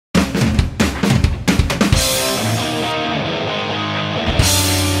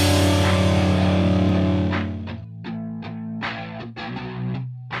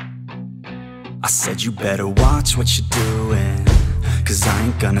said you better watch what you're doing, 'cause I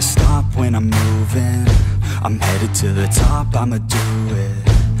ain't gonna stop when I'm moving. I'm headed to the top, I'ma do it.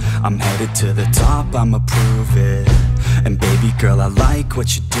 I'm headed to the top, I'ma prove it. And baby girl, I like what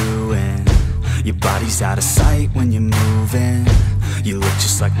you're doing. Your body's out of sight when you're moving. You look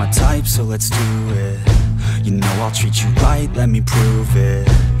just like my type, so let's do it. You know I'll treat you right, let me prove it.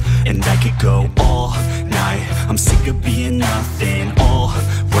 And I could go all night, I'm sick of being nothing. All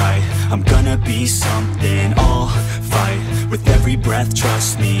right, I'm gonna be something. I'll fight with every breath,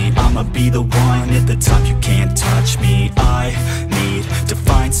 trust me. I'ma be the one at the top, you can't touch me. I need to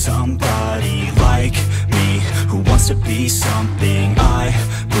find somebody like me, who wants to be something. I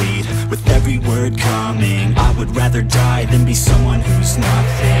bleed with every word coming. I would rather die than be someone who's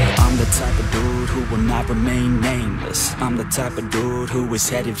nothing. I'm the type of dude who will not remain nameless. I'm the type of dude who is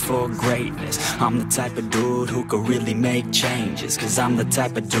headed for greatness. I'm the type of dude who could really make changes, 'cause I'm the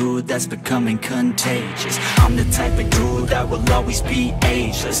type of dude that's becoming contagious. I'm the type of dude that will always be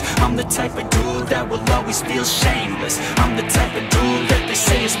ageless. I'm the type of dude that will always feel shameless. I'm the type of dude that they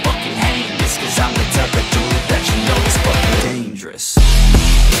say is fucking heinous, 'cause I'm the type of dude that you know is fucking dangerous.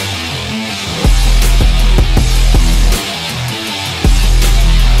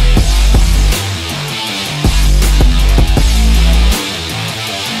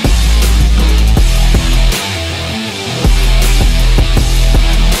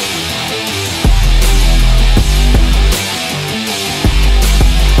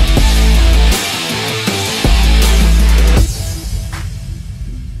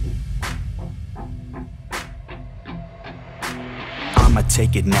 I'ma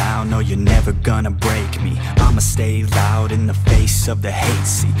take it now, no you're never gonna break me. I'ma stay loud in the face of the hate,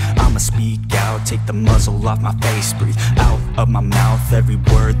 see. I'ma speak out, take the muzzle off my face. Breathe out of my mouth every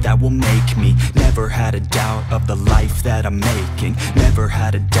word that will make me. Never had a doubt of the life that I'm making. Never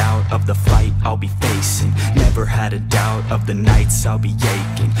had a doubt of the fight I'll be facing. Never had a doubt of the nights I'll be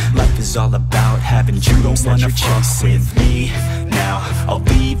aching. Life is all about having dreams that you're chasing. With me now, I'll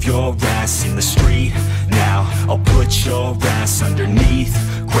leave your ass in the street now. I'll put your ass underneath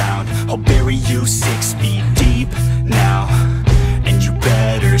ground. I'll bury you 6 feet deep now. And you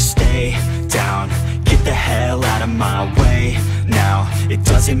better stay down. Get the hell out of my way now. It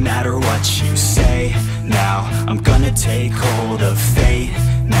doesn't matter what you say now. I'm gonna take hold of fate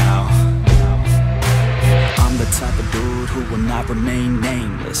now. I'm the type of dude who will not remain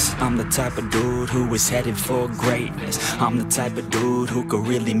nameless. I'm the type of dude who is headed for greatness. I'm the type of dude who could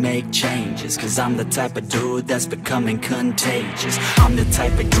really make changes, 'cause I'm the type of dude that's becoming contagious. I'm the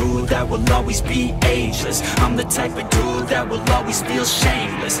type of dude that will always be ageless. I'm the type of dude that will always feel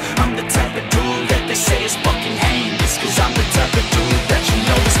shameless. I'm the type of dude that they say is fucking heinous, 'cause I'm the type of dude that you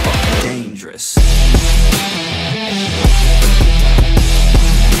know is fucking dangerous.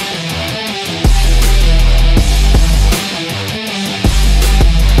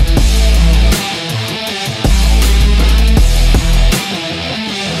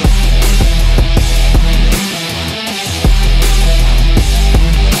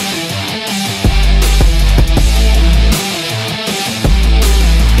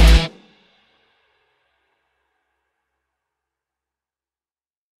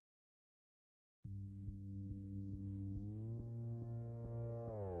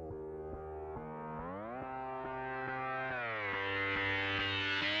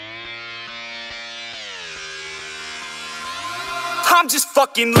 I'm just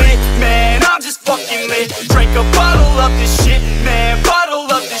fucking lit, man, I'm just fucking lit. Drink a bottle of this shit, man, bottle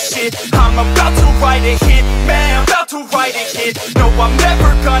of this shit. I'm about to write a hit, man, about to write a hit. No, I'm never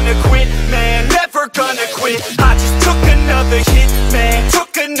gonna quit, man, never gonna quit. I just took another hit, man,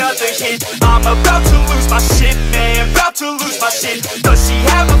 took another hit. I'm about to lose my shit, man, about to lose my shit. Does she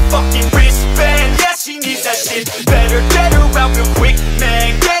have a fucking wristband? Yeah, she needs that shit. Better get her out real quick,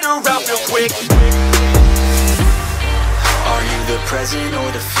 man, get her out real quick. Are you the present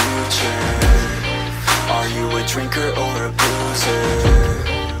or the future? Are you a drinker or a boozer?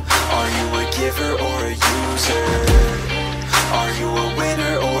 Are you a giver or a user? Are you a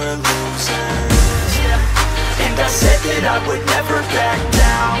winner or a loser? And I said that I would never back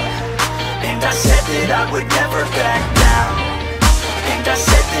down. And I said that I would never back down. And I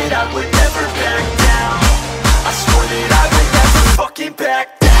said that I would never back down. I swore that I would never fucking back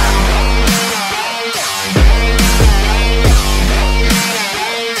down.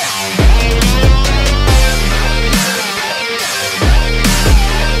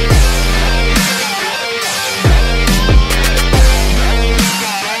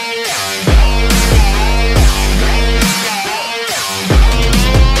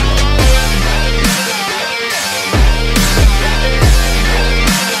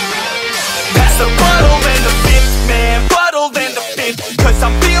 cause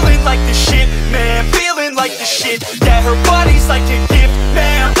I'm feeling like the shit, man, feeling like the shit. Yeah, her body's like a gift,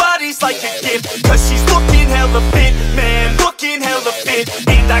 man, body's like a gift. Cause she's looking hella fit, man, looking hella fit.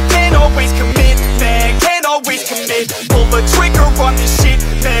 And I can't always commit, man, can't always commit. Pull the trigger on this shit,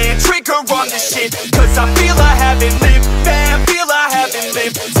 man, trigger on this shit. Cause I feel I haven't lived, man, feel I haven't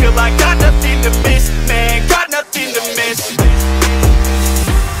lived. Till I got nothing to miss, man, got nothing to miss.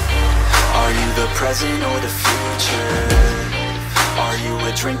 Are you the present or the future? Are you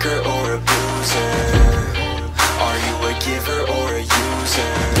a drinker or a boozer? Are you a giver or a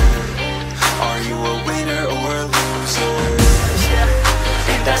user? Are you a winner or a loser? Yeah.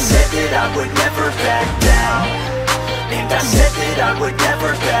 And I said that I would never back down. And I said that I would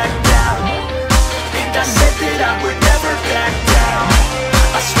never back down. And I said that I would never back down.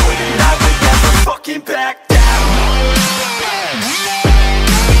 I swore that I would never fucking back down.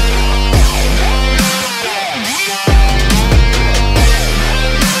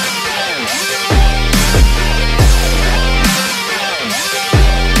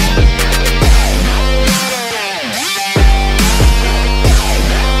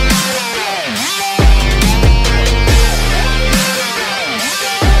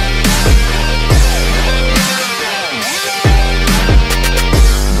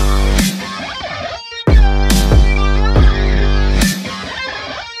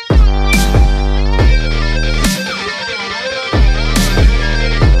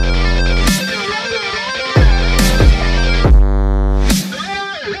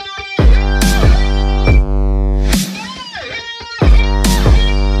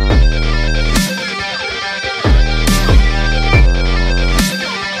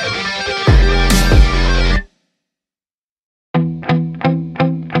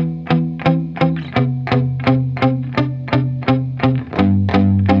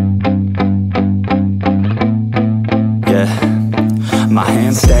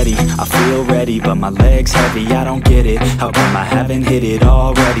 But my leg's heavy, I don't get it. How come I haven't hit it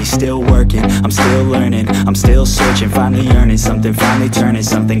already? Still working, I'm still learning, I'm still searching. Finally earning something, finally turning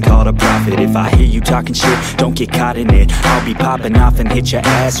something called a profit. If I hear you talking shit, don't get caught in it. I'll be popping off and hit your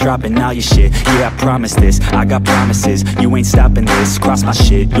ass, dropping all your shit. Yeah, I promise this, I got promises. You ain't stopping this, cross my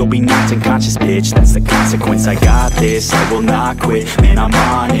shit, you'll be knocked unconscious, bitch. That's the consequence, I got this, I will not quit. Man, I'm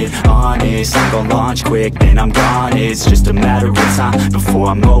on it, honest. I'm gon' launch quick, then I'm gone. It's just a matter of time before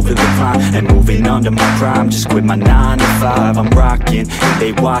I'm over the climb and moving under my prime. Just quit my 9 to 5, I'm rocking and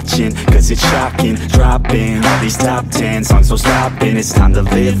they watching, cause it's shocking. Dropping all these top 10 songs, so stopping. It's time to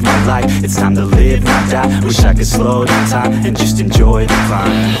live my life, it's time to live, not die. Wish I could slow down time and just enjoy the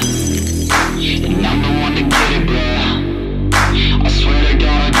climb. And I'm the one to get it, bro. I swear to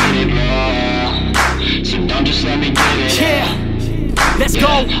God I get it, bro. So don't just let me get it. Yeah, let's go.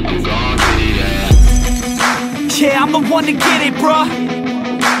 I'm gon' get it, yeah, I'm the one to get it, bro.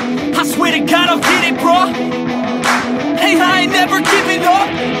 I swear to God I'll get it, bro. Hey, I ain't never giving up.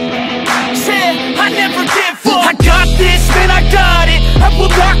 Said I never give up. I got this, man, I got it. I will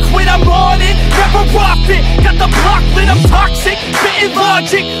not quit, I'm on it. Never off it. Got the block lit, I'm toxic. Spitting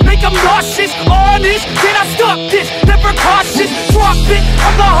logic, make them nauseous. Honest, can I stop this? Never cautious, drop it.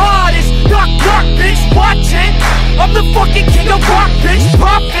 I'm the hardest. Knock, knock, bitch, watch it. I'm the fucking king of rock, bitch.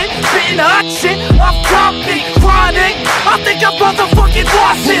 Poppin', spitting hot shit. Off topic, chronic. I think I'm motherfucking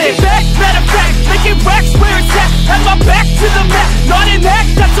lost it. Back, matter of fact, making racks where it's at. Have my back to the mat, not an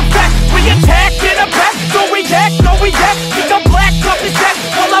act, that's a fact. We attack in a back, so we act, no we act. Think I'm black, up his neck,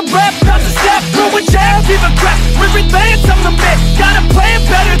 while I rap, not a step. Throw a jab, give a crap. We're advanced, I'm the man. Gotta play it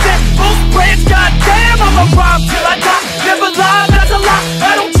better than most brands. Goddamn, I'm a rhyme till I die. Never lie, that's a lie.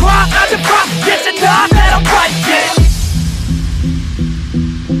 I don't try, I defy. Yes and nah, that I'm right, yeah.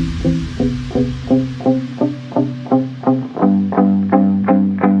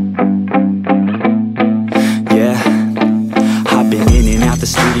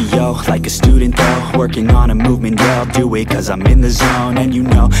 Like a student though, working on a movement, yeah, I'll do it cause I'm in the zone. And you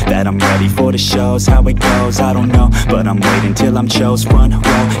know that I'm ready for the shows. How it goes, I don't know, but I'm waiting till I'm chose. Front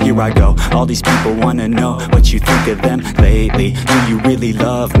row, here I go. All these people wanna know what you think of them lately. Do you really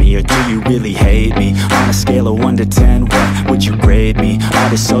love me or do you really hate me? On a scale of 1 to 10, what would you grade me? All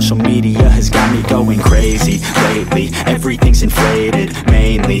this social media has got me going crazy lately. Everything's inflated,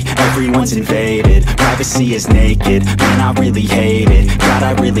 mainly everyone's invaded. Privacy is naked, man, I really hate it. God,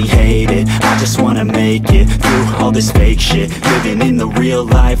 I really hate it. I just wanna make it through all this fake shit. Living in the real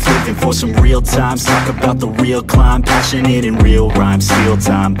life, living for some real times. Talk about the real climb, passionate in real rhymes. Steal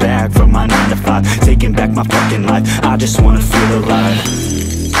time back from my 9 to 5, taking back my fucking life. I just wanna feel alive.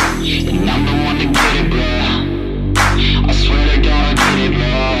 And I'm the one to get it, bro. I swear to God I get it,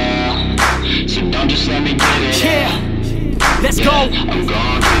 bro. So don't just let me get it. Yeah, let's go. I'm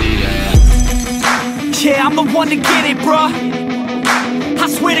gon' get it, yeah. Yeah, I'm the one to get it, bruh. I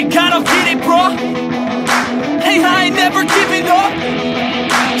swear to God I'll get it, bruh. Hey, I ain't never giving up.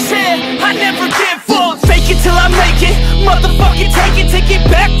 Yeah, I never give up. Fake it till I make it, motherfucking take it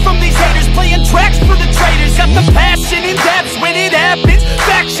back from these haters. Playing tracks for the traitors. Got the passion in depths when it happens.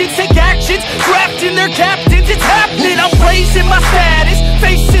 Factions take actions, drafting their captains. It's happening, I'm raising my status,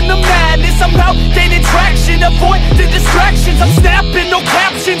 facing the madness. I'm out gaining traction, avoid the distractions. I'm snapping, no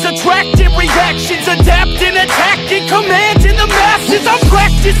captions, attracting reactions. Adapting, attacking, commanding the masses. I'm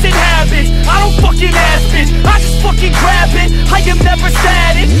practicing habits, I don't fucking ask bitch, I just fucking grab it. I am never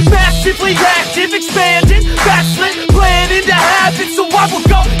static, massively active, expanding, backslid, planning to have it. So I will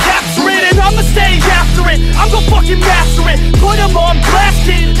go capture it, and I'ma stay after it. I'm gon' fucking master it, put them on blast,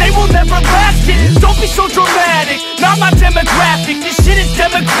 kid. They will never last, kid. Don't be so dramatic, not my demographic. This shit is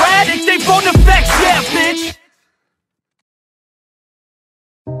democratic, they phone effects, yeah, bitch.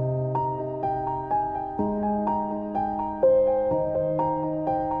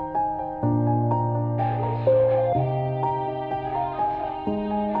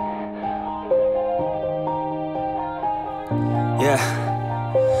 Yeah.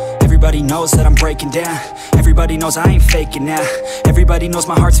 Everybody knows that I'm breaking down. Everybody knows I ain't faking now. Everybody knows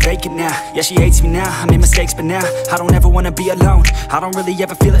my heart's vacant now. Yeah, she hates me now, I made mistakes but now I don't ever wanna be alone. I don't really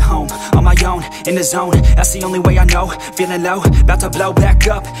ever feel at home. On my own, in the zone, that's the only way I know. Feeling low, about to blow back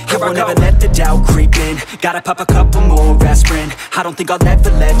up. Here I won't ever let the doubt creep in. Gotta pop a couple more aspirin. I don't think I'll ever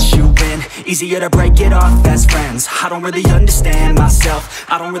let you in. Easier to break it off as friends. I don't really understand myself,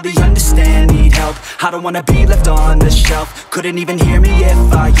 I don't really understand, need help. I don't wanna be left on the shelf. Couldn't even hear me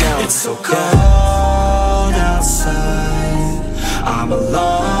if I yelled. It's so cold outside, I'm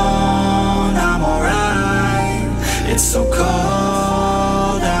alone, I'm alright. It's so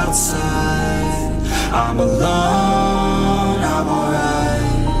cold outside, I'm alone, I'm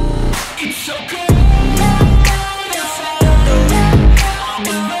alright. It's so cold.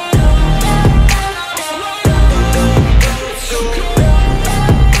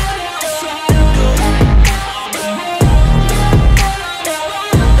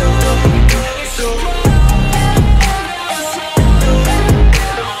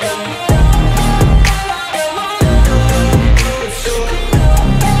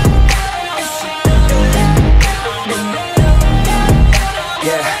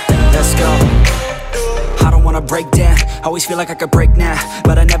 Break down, always feel like I could break now,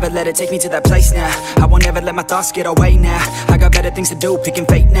 but I never let it take me to that place now. I won't ever let my thoughts get away now. I got better things to do, picking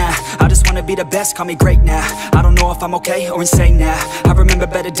fate now. I just wanna be the best, call me great now. I don't know if I'm okay or insane now. I remember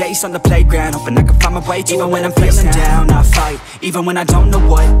better days on the playground, hoping I can find my way. Even when I'm feeling down, I fight. Even when I don't know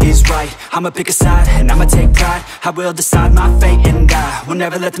what is right, I'ma pick a side and I'ma take pride. I will decide my fate and I will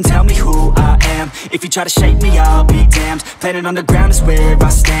never let them tell me who I am. If you try to shape me, I'll be damned. Planet on the ground is where I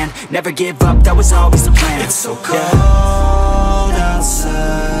stand. Never give up, that was always the plan. It's so cold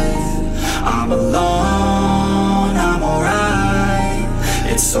outside, I'm alone, I'm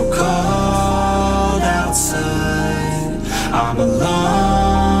alright. It's so cold outside, I'm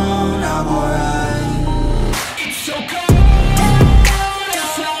alone, I'm alright. It's so cold.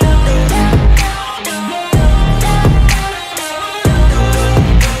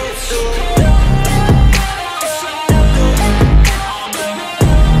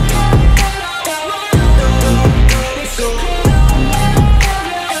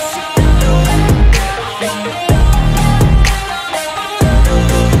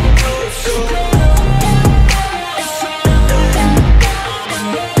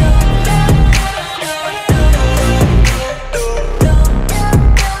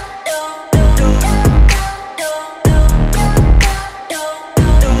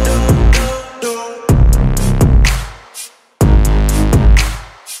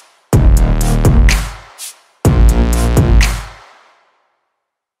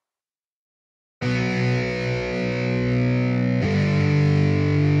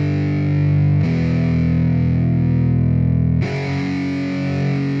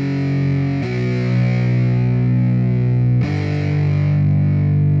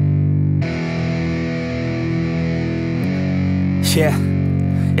 Yeah,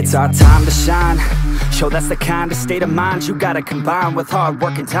 it's our time to shine. Show that's the kind of state of mind you gotta combine with hard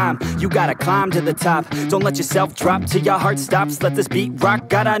work and time. You gotta climb to the top. Don't let yourself drop till your heart stops. Let this beat rock.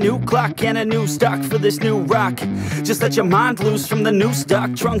 Got a new clock and a new stock for this new rock. Just let your mind loose from the new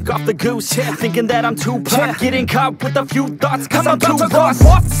stock. Drunk off the goose, yeah. Thinking that I'm too pop, yeah. Getting caught with a few thoughts cause I'm too lost.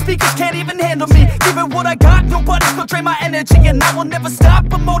 Off, the speakers can't even handle me. Giving what I got, nobody's gonna drain my energy. And I will never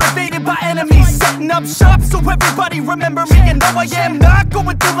stop, I'm motivated by enemies. Setting up shop so everybody remember me. And no, I am not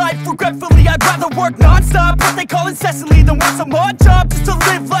going through life regretfully. I'd rather work, not non-stop, what they call incessantly. Then want some more job just to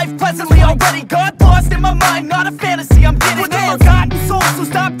live life pleasantly. Already got lost in my mind, not a fantasy, I'm getting with a forgotten soul. So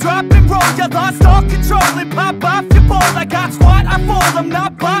stop, drop, and roll. You lost all control and pop off your ball. I got squat, I fold, I'm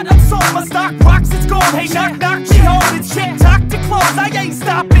not bought, I'm sold. My stock rocks, it's gold. Hey, knock, knock, she holding shit, talk to close. I ain't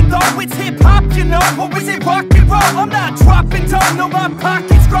stopping though, it's hip-hop, you know. Or is it rock and roll? I'm not dropping down, no, my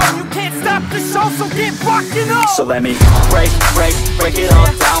pocket's grown. You can't stop the show, so get rockin' on. So let me break it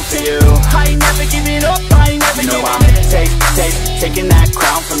all down for you. I ain't never giving up, I ain't never giving up. Taking that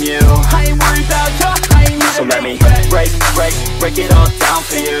crown from you. I ain't worried about you, I ain't never. So let me break it all down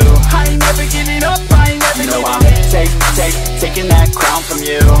for you. I ain't never giving up, I ain't never giving up. Taking that crown from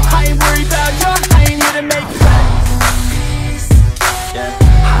you. I ain't worried about you, I ain't here to make friends.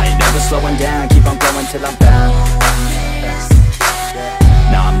 I ain't never slowing down, keep on going till I'm found.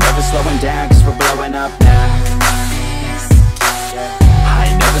 No, I'm never slowing down, cause we're blowing up now. I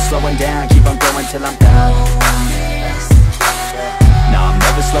ain't never slowing down, keep on going till I'm down. No, I'm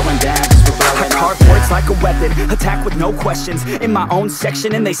never slowing down, cause we're blowing up. Hard words like a weapon, attack with no questions. In my own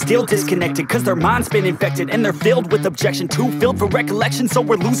section and they still disconnected, cause their mind's been infected and they're filled with objection. Too filled for recollection, so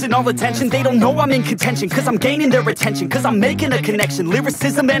we're losing all attention. They don't know I'm in contention, cause I'm gaining their attention. Cause I'm making a connection,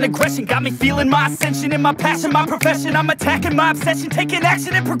 lyricism and aggression got me feeling my ascension. In my passion, my profession, I'm attacking my obsession, taking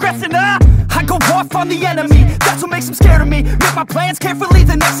action and progressing. I go off on the enemy, that's what makes them scared of me. Make my plans carefully,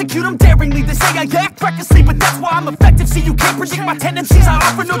 then execute them daringly. They say I act recklessly, but that's why I'm effective. See, you can't predict my tendencies, I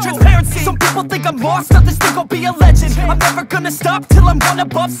offer no transparency. Some people think I'm lost, others think I'll be a legend. I'm never gonna stop till I'm one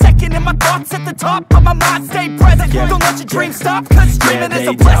above second. And my thoughts at the top, but my mind stay present. Don't let your dreams stop, cause dreaming is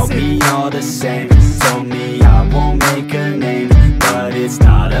a blessing. They tell me all the same, told me I won't make a name. But it's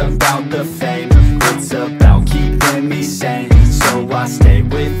not about the fame, it's about keeping me sane. So I stay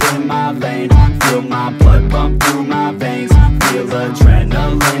within my lane, feel my blood pump through my veins. Feel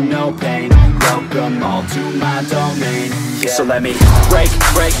adrenaline, no pain, welcome all to my domain. So let me break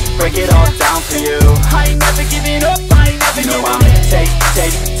it all down for you. I ain't never giving up, I ain't never giving up. I'm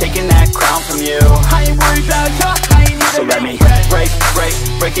taking that crown from you. I ain't worried about you, I ain't never. So let me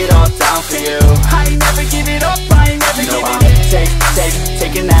break it all down for you. I ain't never giving up, I ain't never giving up. I'm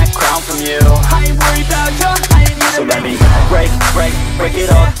taking that crown from you. I ain't worried about you, I ain't never. So let me break it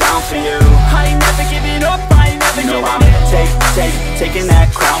all down for you. I ain't never giving up, I ain't never giving up. I'm taking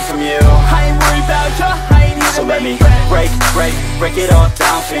that crown from you. I ain't worried about you, I ain't here So to let make me friends. break it all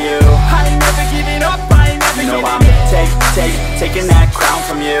down for you. I ain't never giving up, I ain't never giving I'm up. taking that crown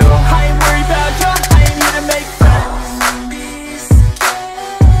from you. I ain't worried about you, I ain't here to make friends.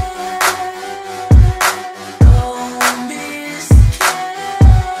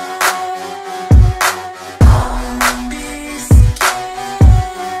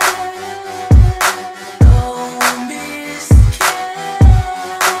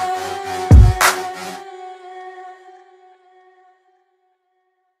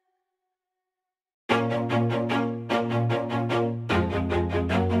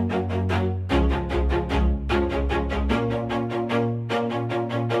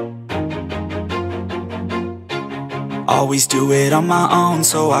 Always do it on my own,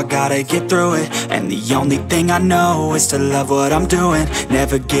 so I gotta get through it. And the only thing I know is to love what I'm doing.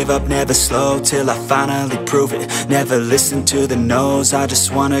 Never give up, never slow, till I finally prove it. Never listen to the no's, I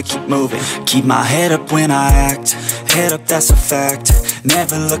just wanna keep moving. Keep my head up when I act, head up, that's a fact.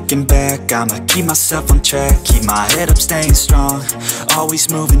 Never looking back, I'ma keep myself on track. Keep my head up, staying strong, always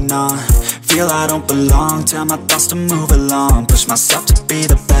moving on. Feel I don't belong, tell my thoughts to move along. Push myself to be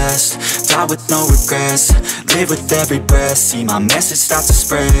the best, die with no regrets. Live with every breath, see my message start to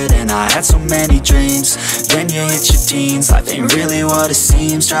spread. And I had so many dreams, then you hit your teens. Life ain't really what it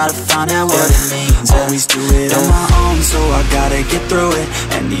seems, try to find out what it means. Always do it on my own, so I gotta get through it.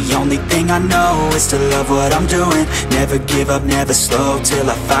 And the only thing I know is to love what I'm doing. Never give up, never slow, till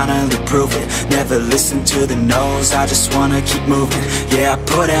I finally prove it. Never listen to the no's, I just wanna keep moving. Yeah, I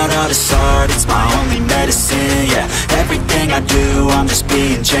put out all this art, it's my only medicine. Yeah, everything I do, I'm just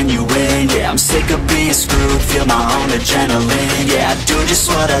being genuine. Yeah, I'm sick of being screwed, feel my own adrenaline. Yeah, I do just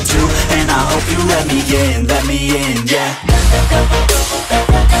what I do, and I hope you let me in, yeah.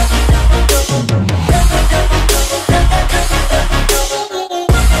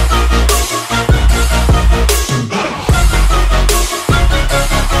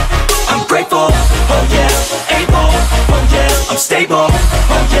 I'm grateful, oh yeah, able, oh yeah, I'm stable,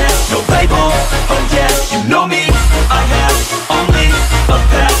 oh yeah, no label, oh yeah, you know me, I have only a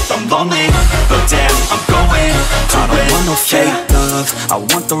path, I'm lonely, but damn, I'm going to win. I don't want no fake love, I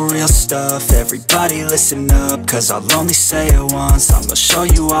want the real stuff, everybody listen up, cause I'll only say it once. I'm gonna show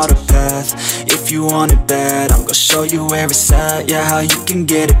you all the path, if you want it bad. I'm gonna show you where it's at, yeah, how you can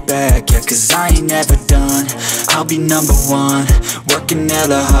get it back. Yeah, cause I ain't never done, I'll be number one. Working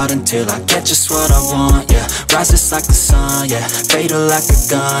hella hard until I get just what I want. Yeah, rises like the sun, yeah, fatal like a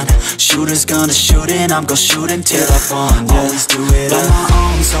gun. Shooter's gonna shoot and I'm gonna shoot until I won. Yeah, always do it on my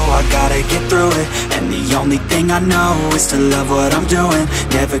own, so I gotta get through it. And the only thing I know is to love what I'm doing.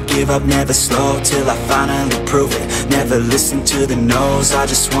 Never give up, never slow, till I finally prove it. Never listen to the no's, I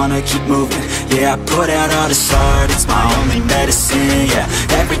just wanna keep moving. Yeah, I put out all this art, it's my only medicine. Yeah,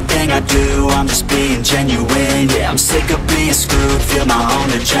 everything I do, I'm just being genuine. Yeah, I'm sick of being screwed, feel my own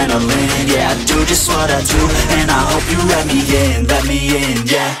adrenaline. Yeah, I do just what I do, and I hope you let me in,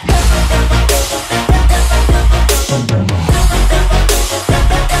 yeah.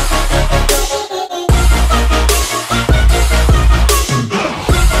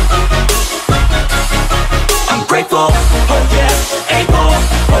 I'm grateful, oh yeah, able,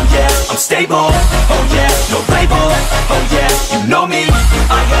 oh yeah, I'm stable, oh yeah, no label, oh yeah, you know me,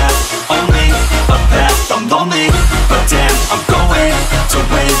 I have only a path, I'm lonely, but damn, I'm going to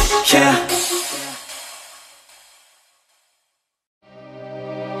win, yeah.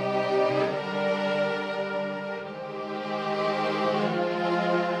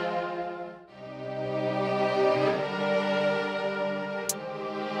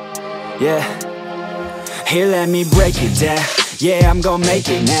 Yeah, here let me break it down. Yeah, I'm gonna make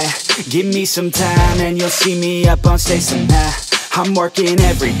it now. Give me some time and you'll see me up on stage somehow. I'm working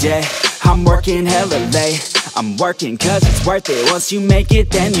every day, I'm working hella late. I'm working cause it's worth it, once you make it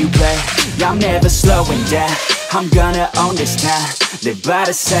then you play. Yeah, I'm never slowing down, I'm gonna own this town. Live by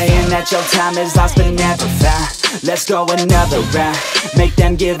the saying that your time is lost but never found. Let's go another round, make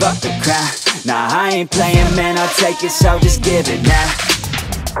them give up the crown. Nah, I ain't playing man, I'll take it, so just give it now.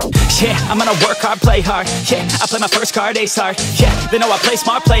 Yeah, I'm gonna work hard, play hard. Yeah, I play my first card, ace hard. Yeah, they know I play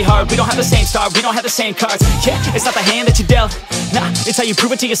smart, play hard. We don't have the same star, we don't have the same cards. Yeah, it's not the hand that you dealt. Nah, it's how you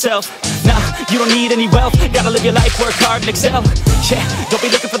prove it to yourself. Nah, you don't need any wealth. Gotta live your life, work hard and excel. Yeah, don't be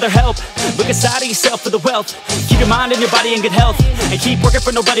looking for their help. Look inside of yourself for the wealth. Keep your mind and your body in good health, and keep working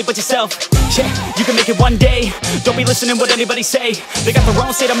for nobody but yourself. Yeah, you can make it one day. Don't be listening what anybody say. They got their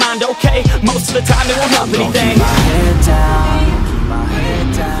own state of mind, okay. Most of the time they won't help anything. Keep my head down,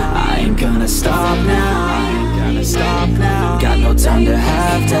 I ain't gonna stop now, got no time to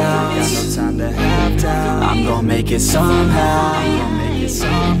have doubts, I'm gonna make it somehow,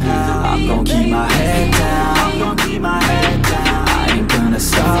 I'm gonna keep my head down, I ain't gonna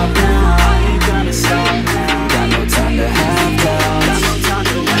stop now, got no time to have doubts,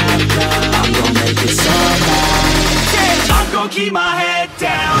 I'm gonna make it somehow, I'm gonna keep my head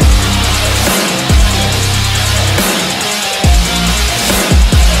down.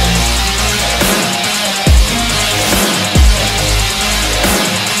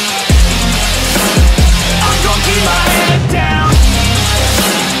 Keep my head down.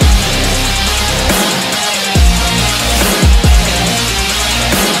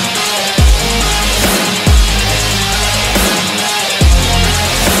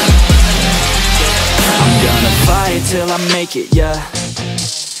 I'm gonna fight till I make it, yeah.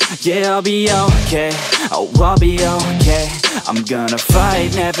 Yeah, I'll be okay. Oh, I'll be okay. I'm gonna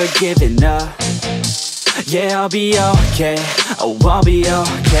fight, never giving up. Yeah, I'll be okay. Oh, I'll be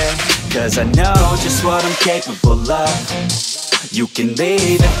okay. Cause I know just what I'm capable of. You can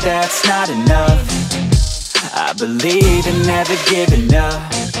leave if that's not enough. I believe in never giving up.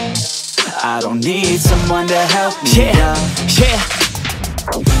 I don't need someone to help me up.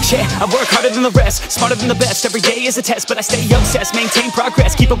 Yeah, I work harder than the rest, smarter than the best. Every day is a test, but I stay obsessed. Maintain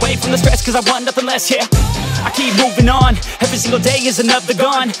progress, keep away from the stress, cause I want nothing less, yeah. I keep moving on, every single day is another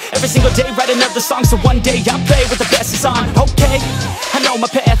gone. Every single day write another song, so one day I'll play with the best is on. Okay, I know my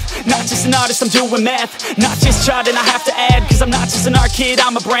path, not just an artist, I'm doing math. Not just charting, I have to add, cause I'm not just an art kid,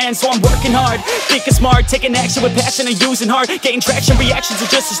 I'm a brand. So I'm working hard, thinking smart, taking action with passion and using heart. Getting traction, reactions are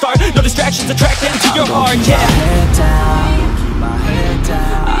just a start. No distractions, attract them to your heart, yeah.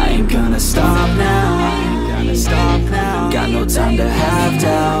 I ain't gonna stop now, got no time to have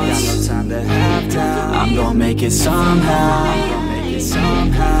doubts, I'm gonna make it somehow,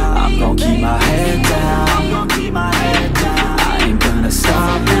 I'm gonna keep my head down, I ain't gonna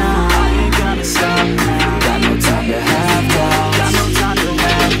stop now, got no time to have doubts, I'm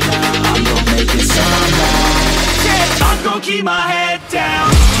gonna make it somehow, I'm gonna keep my head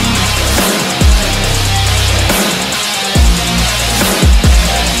down.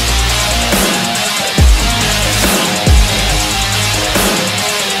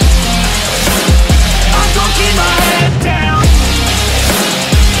 Keep my head down.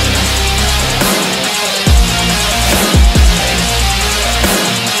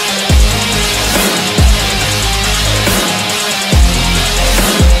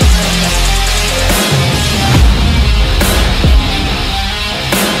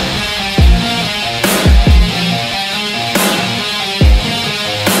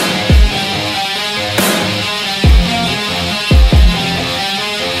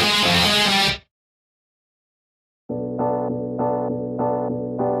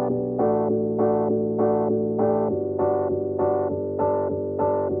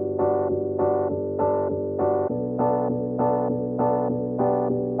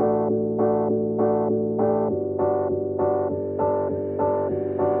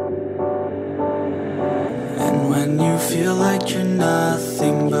 feel like you're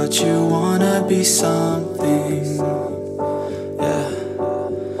nothing, but you wanna be something, yeah.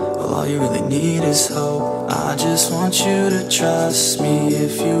 Well, all you really need is hope. I just want you to trust me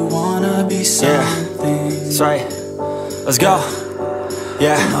if you wanna be something. That's right. Let's go.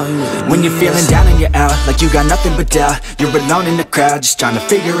 Yeah, when you're feeling down and you're out, like you got nothing but doubt, you're alone in the crowd, just trying to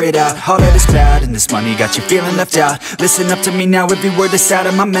figure it out. All of this cloud and this money got you feeling left out. Listen up to me now, every word that's out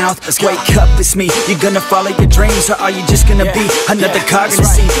of my mouth. Wake up, it's me. You're gonna follow your dreams, or are you just gonna be another cog in the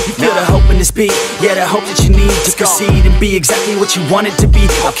sea? You feel the hope in this beat, yeah, the hope that you need to proceed and be exactly what you want it to be.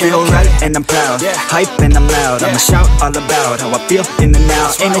 I feel right and I'm proud, hype and I'm loud. I'ma shout all about how I feel in the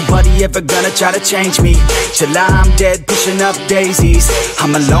now. Ain't nobody ever gonna try to change me till I'm dead, pushing up daisies.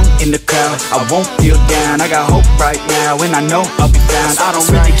 I'm alone in the crowd, I won't feel down. I got hope right now, and I know I'll be found. I don't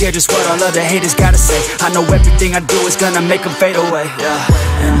really care just what all other haters gotta say. I know everything I do is gonna make them fade away,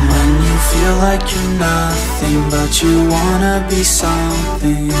 And when you feel like you're nothing, but you wanna be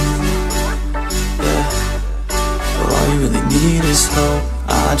something, yeah. Well, all you really need is hope.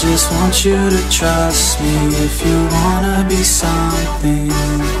 I just want you to trust me if you wanna be something,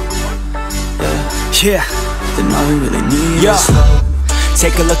 yeah. Then all you really need is hope.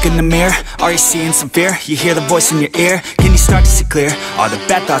 Take a look in the mirror, are you seeing some fear? You hear the voice in your ear, can you start to see clear? Are the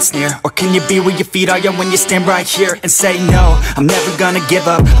bad thoughts near? Or can you be where your feet are, yeah, when you stand right here and say no? I'm never gonna give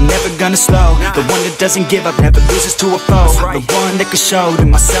up, I'm never gonna slow. The one that doesn't give up, never loses to a foe. The one that could show to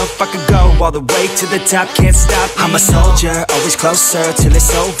myself I could go all the way to the top, can't stop me. I'm a soldier, always closer till it's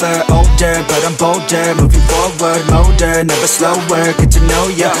over. Older, but I'm bolder, moving forward, motor, never slower. Get to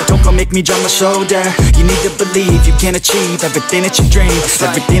know ya, don't go make me drop my shoulder. You need to believe you can achieve everything that you dream.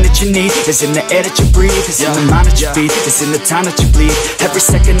 Everything that you need is in the air that you breathe. It's in the mind that you feed, it's in the time that you bleed. Every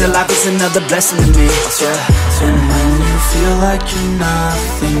second of life is another blessing to me, And when you feel like you're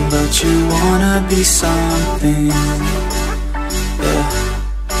nothing, but you wanna be something, yeah.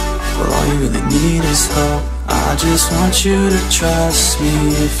 Well, all you really need is hope. I just want you to trust me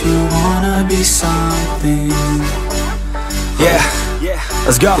if you wanna be something, yeah.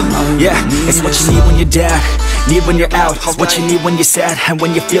 Let's go, yeah. It's what you need when you're down, need when you're out. It's what you need when you're sad and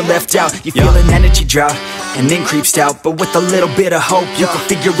when you feel left out. You feel an energy drought and then creeps out, but with a little bit of hope you can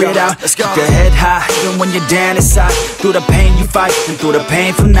figure it out. Keep your head high even when you're down inside. Through the pain you fight, and through the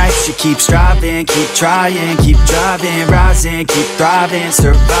painful nights you keep striving, keep trying, keep driving, rising, keep thriving,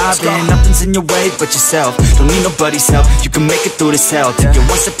 surviving. Nothing's in your way but yourself, don't need nobody's help. You can make it through this hell, take it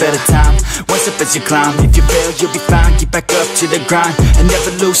one step at a time, one step as you climb. If you fail you'll be fine, get back up to the grind. And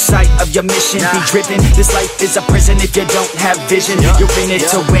never lose sight of your mission, be driven. This life is a prison if you don't have vision. You're in it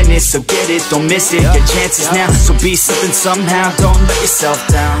to win it, so get it, don't miss it. Your chances now, so be something somehow. Don't let yourself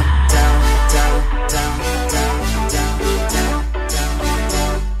down.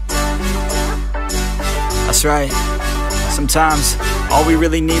 That's right. Sometimes all we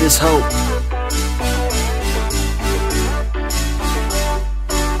really need is hope.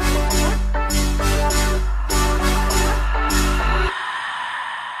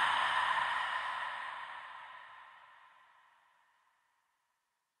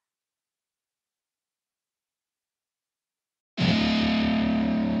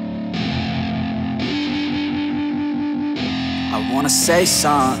 I wanna say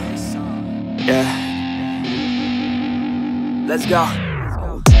something, yeah. Let's go.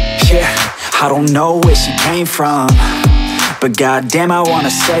 Yeah, I don't know where she came from, but goddamn I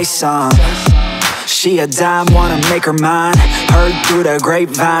wanna say something. She a dime, wanna make her mine. Heard through the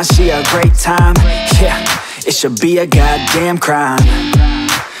grapevine, she a great time. Yeah, it should be a goddamn crime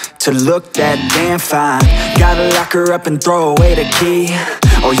to look that damn fine. Gotta lock her up and throw away the key,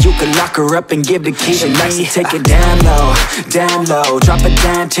 or you could lock her up and give the key to me. Take it down low, drop it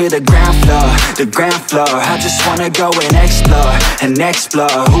down to the ground floor, the ground floor. I just wanna go and explore,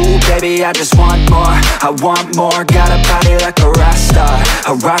 ooh baby I just want more, I want more. Got a body like a rock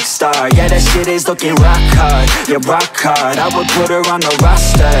star, yeah that shit is looking rock hard, yeah rock hard. I would put her on the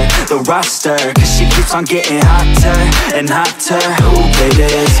roster, cause she keeps on getting hotter and hotter. Ooh baby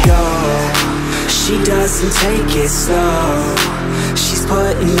let's go. She doesn't take it slow, she's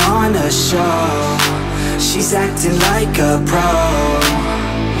putting on a show, she's acting like a pro.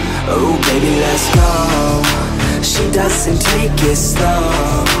 Oh baby let's go. She doesn't take it slow,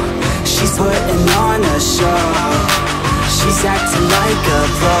 she's putting on a show, she's acting like a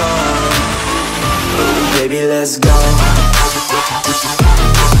pro. Oh baby let's go.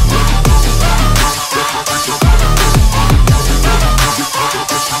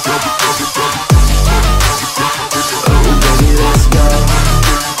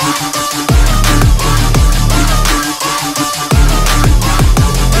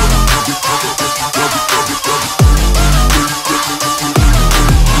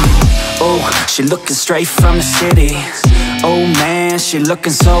 looking straight from the city. Oh man, she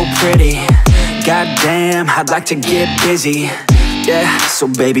looking so pretty. Goddamn, I'd like to get busy. Yeah, so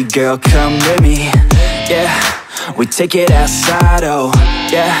baby girl, come with me. Yeah, we take it outside, oh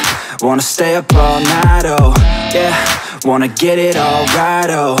yeah. Wanna stay up all night, oh yeah. Wanna get it all right,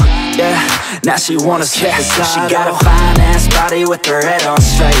 oh yeah. Now she wanna slip aside, she got a fine-ass body with her head on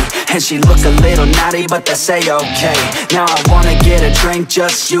straight. And she look a little naughty, but that's a-okay. Now I wanna get a drink,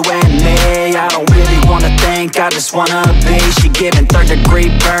 just you and me. I don't really wanna think, I just wanna be. She giving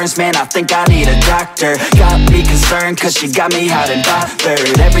third-degree burns, man, I think I need a doctor. Got me concerned, cause she got me hot and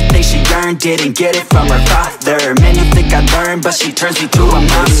bothered. Everything she earned, didn't get it from her father. Man, you think I'd learn, but she turns me to a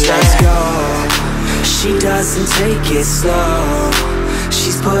monster. Let's go. She doesn't take it slow.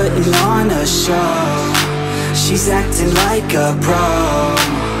 She's putting on a show. She's acting like a pro.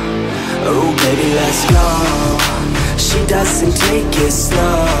 Oh baby, let's go. She doesn't take it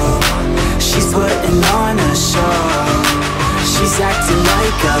slow. She's putting on a show. She's acting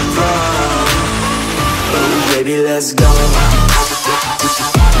like a pro. Oh baby, let's go.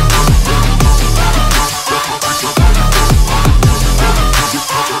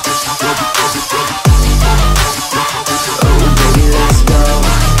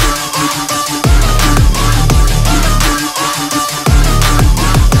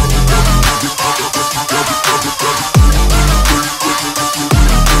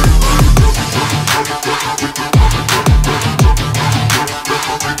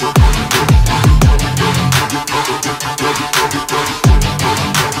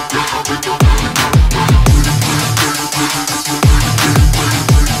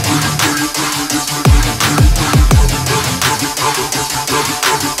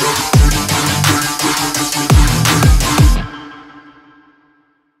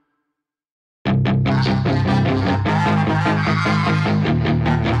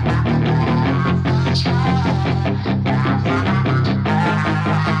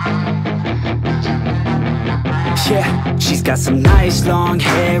 Yeah, she's got some nice long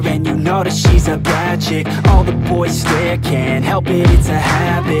hair, and you know that she's a bad chick. All the boys stare, can't help it, it's a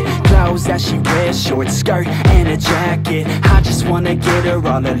habit. Clothes that she wears, short skirt and a jacket. I just wanna get her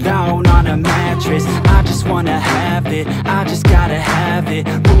all alone on a mattress. I just wanna have it, I just gotta have it.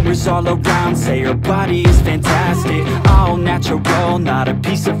 Rumors all around say her body is fantastic. All natural, not a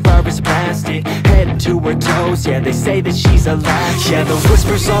piece of fur is plastic. Head to her toes, yeah, they say that she's a latch. Yeah, the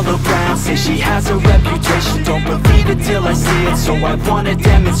whispers all around say she has a reputation. Don't believe it till I see it, so I want a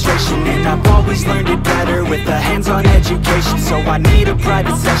demonstration. And I've always learned it better with a hands-on education. So I need a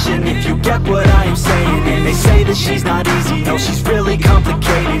private session if you get what I am saying. And they say that she's not easy, no, she's really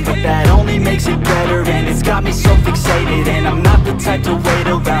complicated. But that only makes it better, and it's got me so fixated. And I'm not the type to wait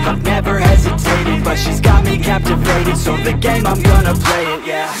around, I've never hesitated. But she's got me captivated, so the game, I'm gonna play it,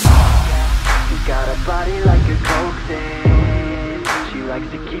 yeah. She's got a body like a coke thing. She likes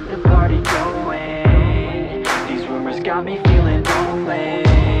to keep the party going. These rumors got me feeling lonely.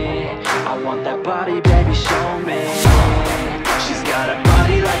 I want that body, baby, show me. She's got a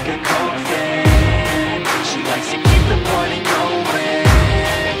body like a coke thing. She likes to keep the party going.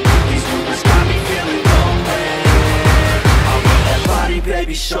 These rumors got me feeling lonely. I want that body,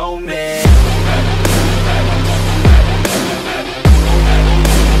 baby, show me.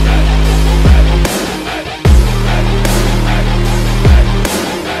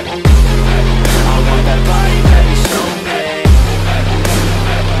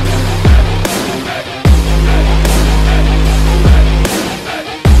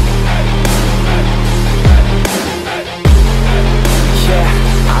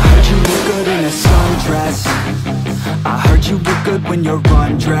 I heard you look good when you're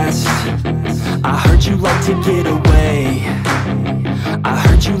undressed. I heard you like to get away. I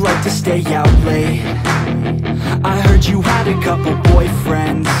heard you like to stay out late. I heard you had a couple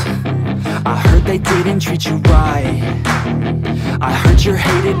boyfriends. I heard they didn't treat you right. I heard you're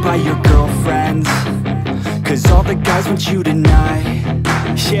hated by your girlfriends, cause all the guys want you tonight.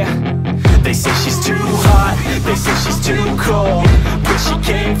 Yeah, they say she's too hot, they say she's too cold. Where she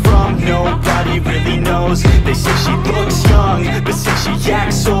came from, nobody really knows. They say she looks young, but say she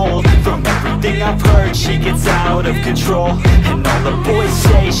acts old. From everything I've heard, she gets out of control. And all the boys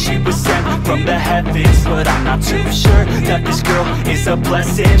say she was sent from the heavens, but I'm not too sure that this girl is a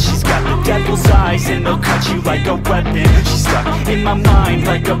blessing. She's got the devil's eyes and they'll cut you like a weapon. She's stuck in my mind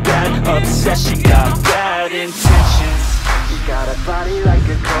like a bad obsession. Got bad intentions. She's got a body like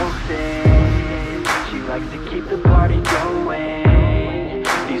a coke thing. She likes to keep the party going.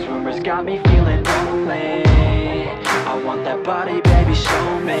 These rumors got me feeling lonely. I want that body, baby,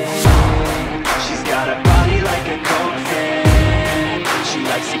 show me. She's got a body like a coke thing. She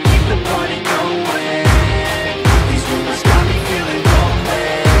likes to keep the party going.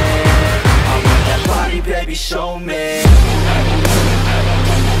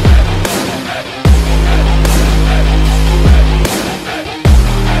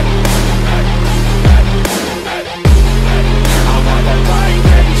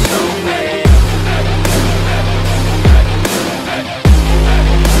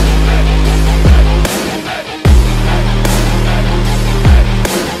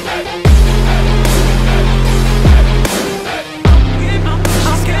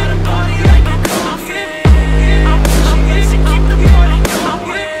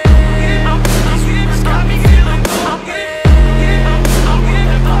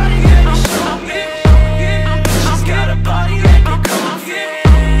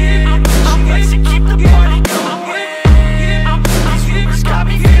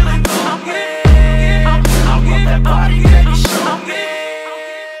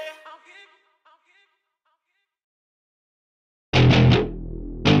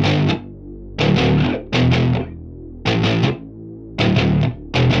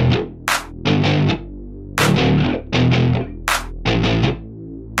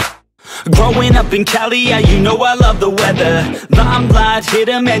 Growing up in Cali, yeah, you know I love the weather. Limelight hit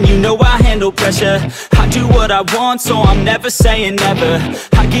 'em and you know I handle pressure. I do what I want, so I'm never saying never.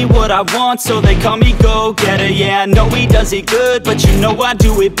 I get what I want, so they call me go-getter. Yeah, I know he does it good, but you know I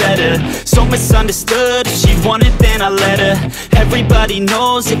do it better. So misunderstood, if she wanted then I let her. Everybody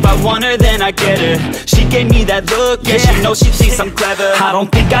knows if I want her then I get her. She gave me that look, yeah, she knows she thinks I'm clever. I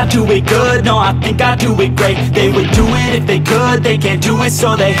don't think I do it good, no, I think I do it great. They would do it if they could, they can't do it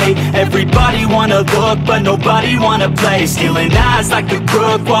so they hate. Everybody wanna look, but nobody wanna play. Stealing eyes like a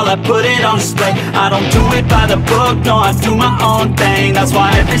crook while I put it on display. I don't do it by the book, no, I do my own thing. That's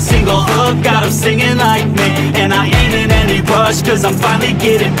why every single hook got them singing like me. And I ain't in any rush, cause I'm finally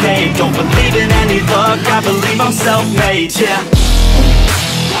getting paid. Don't believe in any luck, I believe I'm self-made, yeah.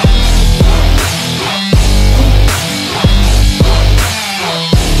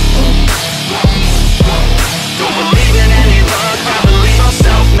 Don't believe in any luck, I believe I'm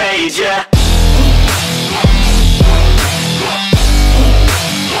self-made, yeah.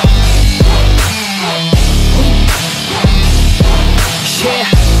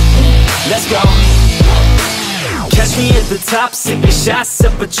 Let's go. Catch me at the top, sipping shots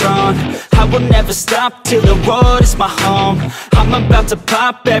of Patron. I will never stop till the road is my home. I'm about to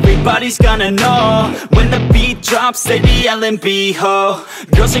pop, everybody's gonna know. When the beat drops, they be yelling B-ho.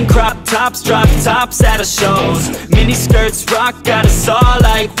 Girls in crop tops, drop tops at our shows. Mini skirts rock, got us all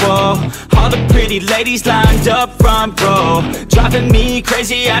like whoa. All the pretty ladies lined up front row. Driving me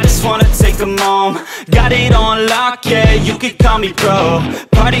crazy, I just wanna take them home. Got it on lock, yeah, you could call me pro.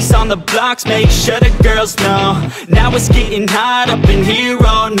 Parties on the blocks, make sure the girls know. Now it's getting hot up in here,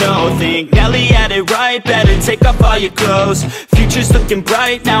 oh no. Think Nelly had it right, better take off all your clothes. Future's looking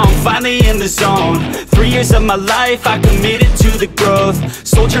bright, now I'm finally in the zone. 3 years of my life, I committed to the growth.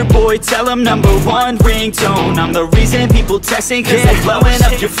 Soldier boy, tell him #1 ringtone. I'm the reason people texting, cause they blowing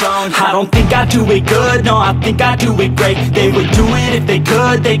up your phone. I don't think I do it good, no, I think I do it great. They would do it if they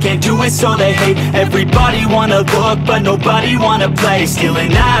could, they can't do it so they hate. Everybody wanna look, but nobody wanna play.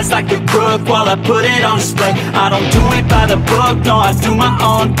 Stealing eyes like a crook while I put it on display. I don't do it by the book, no, I do my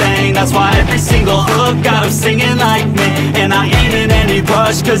own thing. That's why every single hook got them singing like me. And I ain't in any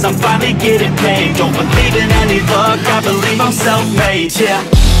rush, cause I'm finally getting paid. Don't believe in any luck, I believe I'm self-made, yeah.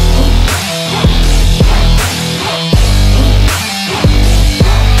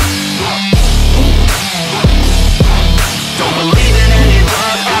 Don't believe in any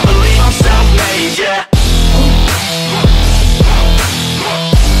luck, I believe I'm self-made, yeah.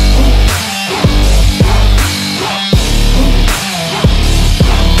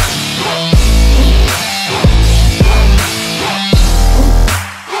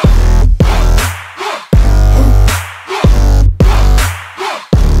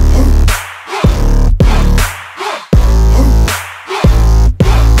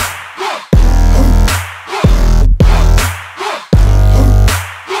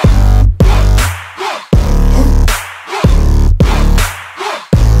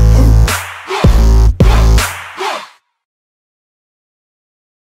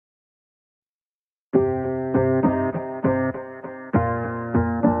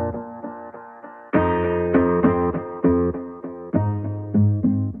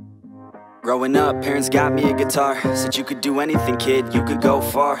 Growing up, parents got me a guitar. Said you could do anything, kid, you could go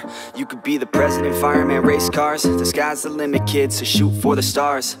far. You could be the president, fireman, race cars. The sky's the limit, kid, so shoot for the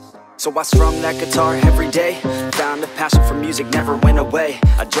stars. So I strummed that guitar every day. Found a passion for music, never went away.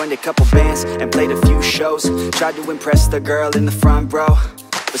 I joined a couple bands and played a few shows. Tried to impress the girl in the front row.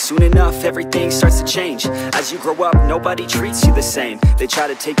 But soon enough, everything starts to change. As you grow up, nobody treats you the same. They try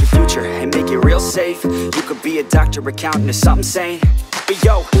to take your future and make it real safe. You could be a doctor, accountant, or something sane. But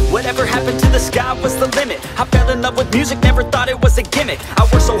yo, whatever happened to the sky was the limit. I fell in love with music, never thought it was a gimmick. I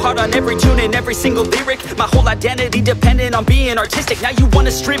worked so hard on every tune and every single lyric. My whole identity depended on being artistic. Now you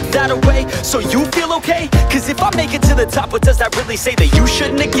wanna strip that away, so you feel okay? Cause if I make it to the top, what does that really say? That you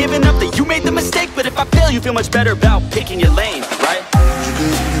shouldn't have given up, that you made the mistake? But if I fail, you feel much better about picking your lane, right?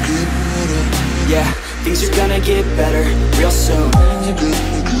 Yeah, things are gonna get better real soon.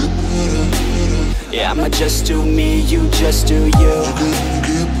 Yeah, I'ma just do me, you just do you.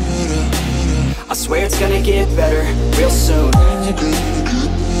 I swear it's gonna get better real soon.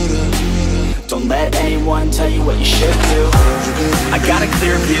 Don't let anyone tell you what you should do. I got a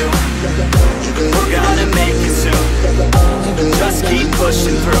clear view, we're gonna make it soon. Just keep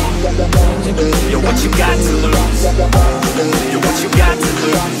pushing through. You're what you got to lose. You're what you got to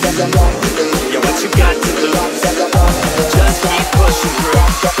lose. You're what you got to lose. Just keep pushing through.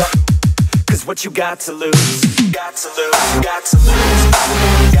 Cause what you got to lose, got to lose, got to lose,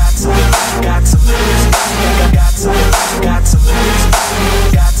 got to lose, got to lose, got to lose, got to lose,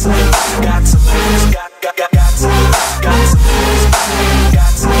 got to lose, got to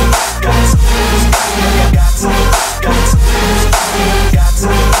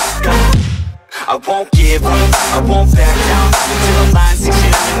won't give up, I won't back down till I'm lying 6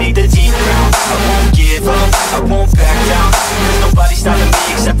 feet underneath the deep ground. I won't give up, I won't back down. There's nobody stopping me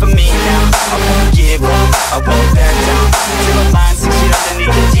except for me now. I won't give up, I won't back down till I'm lying 6 feet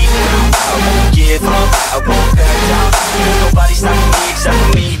underneath the deep ground. I won't give up, I won't back down. There's nobody stopping me except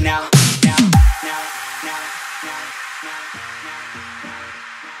for me now.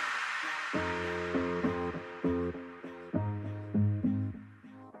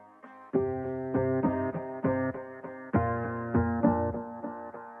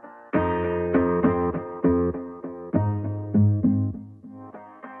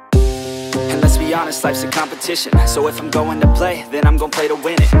 Honest, life's a competition, so if I'm going to play, then I'm gonna play to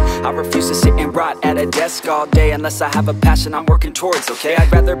win it. I refuse to sit and rot at a desk all day unless I have a passion I'm working towards, okay?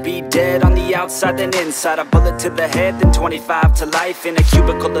 I'd rather be dead on the outside than inside. A bullet to the head than 25 to life in a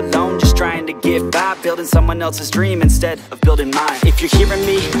cubicle alone, just trying to get by, building someone else's dream instead of building mine. If you're hearing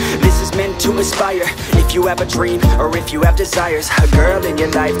me, this is meant to inspire. If you have a dream, or if you have desires, a girl in your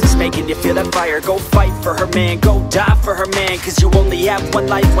life that's making you feel that fire, go fight for her man, go die for her man, cause you only have one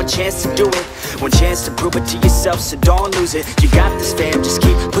life, one chance to do it, one chance to prove it to yourself, so don't lose it. You got this, fam, just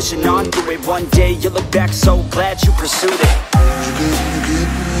keep pushing on through it. One day you'll look back so glad you pursued it.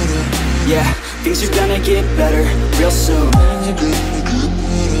 Yeah, things are gonna get better real soon.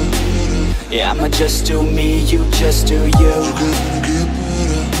 Yeah, I'ma just do me, you just do you.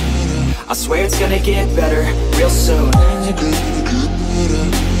 I swear it's gonna get better real soon.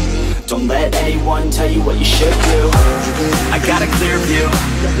 Don't let anyone tell you what you should do. I got a clear view,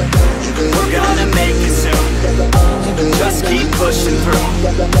 we're gonna make it soon. Just keep pushing through.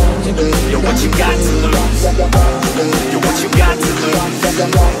 You're what you got to lose. You're what you got to lose.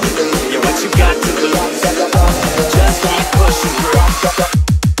 You're what you got to lose. Just keep pushing through.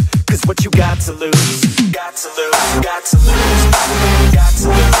 Cause what you got to lose, got to lose, got to lose, got to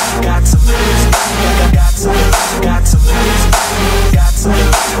lose, got to lose, got to lose, got to lose, got to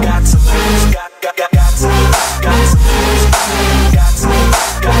lose, got to lose, got to lose, got to lose, got to lose,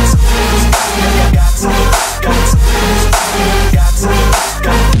 got to lose, got to lose, got to lose, got to lose.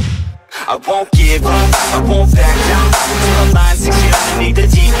 I won't give up, I won't back down till I'm lying 6 feet underneath the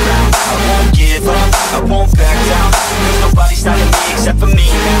deep ground. I won't give up, I won't back down. There's nobody stopping me except for me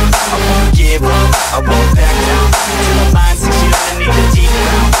now. I won't give up, I won't back down till I'm lying 6 feet underneath the deep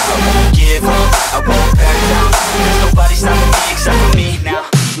ground. I won't give up, I won't back down. There's nobody stopping me except for me now.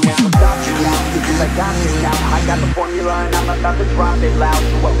 You ain't gonna stop me now, because I got this now. I got the formula and I'm about to drop it loud.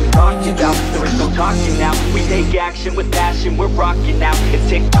 So what we talking about? There is no talking now. We take action with passion, we're rocking now. It's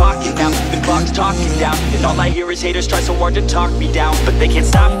tick-tocking now, the clock's talking down. And all I hear is haters try so hard to talk me down, but they can't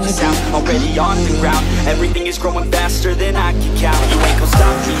stop the sound, already on the ground. Everything is growing faster than I can count. You ain't gonna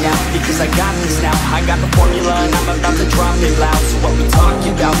stop me now, because I got this now. I got the formula and I'm about to drop it loud. So what we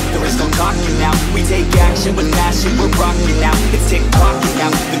talking about? There is no talking now. We take action with passion, we're rocking now. It's tick-tocking now,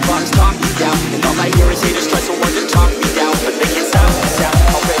 the clock's talking down. And all I hear is haters try so hard to talk me down, but they can't stop the sound,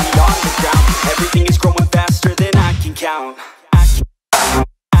 already on the ground. Everything is growing faster than I can count.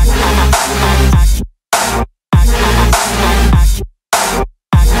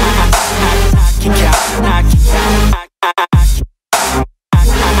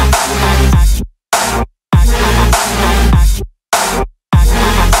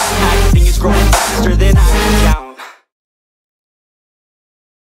 Everything is growing faster than I can count.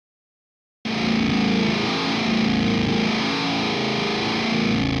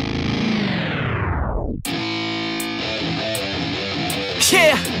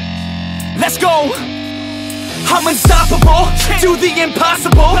 Yeah, let's go. I'm unstoppable, do the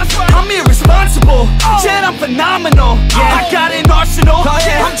impossible. I'm irresponsible, yet I'm phenomenal. I got an arsenal,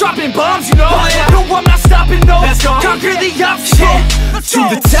 I'm dropping bombs, you know. No, I'm not stopping, no. Conquer the obstacle. To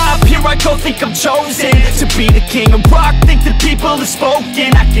the top, here I go, think I'm chosen to be the king of rock, think the people have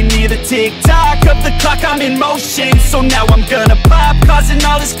spoken. I can hear the tick-tock of the clock, I'm in motion. So now I'm gonna pop, causing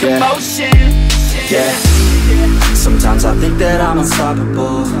all this commotion. Yeah, sometimes I think that I'm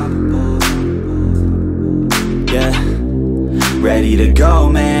unstoppable. Yeah, ready to go,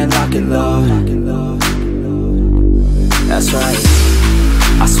 man, lock and load. That's right,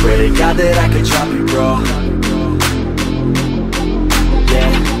 I swear to God that I could drop you, bro. Yeah,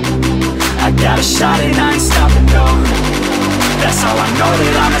 I got a shot and I ain't stopping, no. That's how I know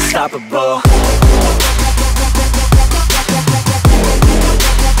that I'm unstoppable.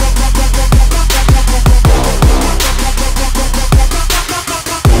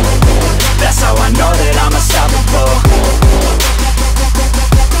 That's how I know that I'm unstoppable.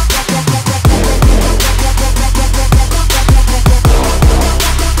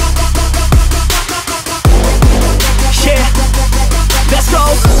 Yeah, let's go.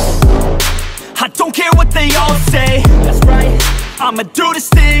 I don't care what they all say. That's right, I'ma do this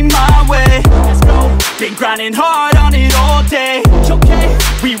thing my way. Let's go. Been grinding hard on it all day. Okay,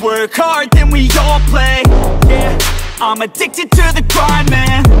 we work hard, then we all play. Yeah, I'm addicted to the grind,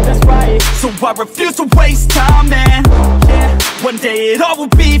 man. That's right, so I refuse to waste time, man. Yeah, one day it all will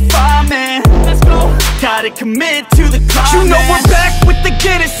be fine, man. Let's go. Gotta commit to the climb. You know we're back with the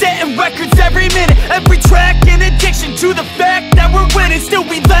Guinness, setting records every minute, every track. An addiction to the fact that we're winning. Still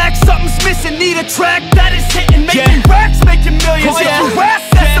we lack, something's missing. Need a track that is hitting, making racks, making millions. If you ask,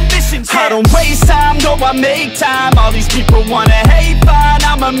 that's the mission. I don't waste time, no, I make time. All these people wanna hate, fine,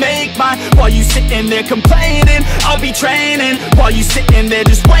 I'ma make mine. While you sitting there complaining, I'll be training. While you sitting there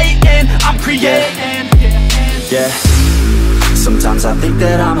just waiting, I'm creating. Yeah, sometimes I think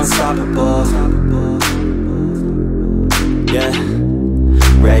that I'm unstoppable. Yeah,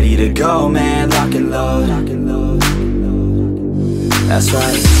 ready to go, man, lock and load. That's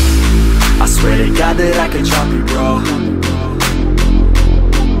right, I swear to God that I can drop you, bro.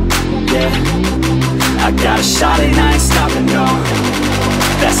 Yeah, I got a shot and I ain't stopping, no.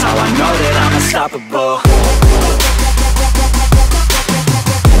 That's how I know that I'm unstoppable.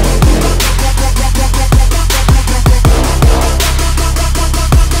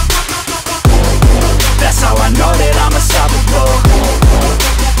 That's how I know that I'm unstoppable.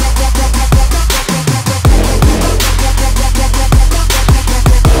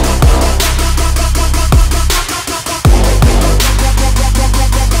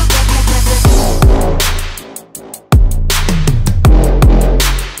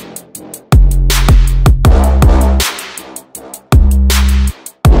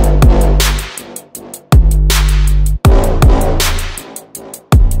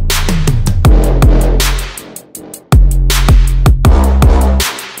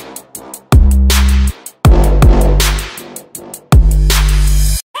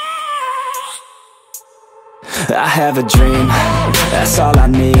 I have a dream, that's all I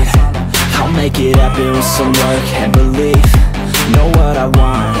need. I'll make it happen with some work and belief. Know what I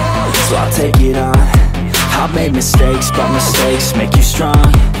want, so I'll take it on. I've made mistakes, but mistakes make you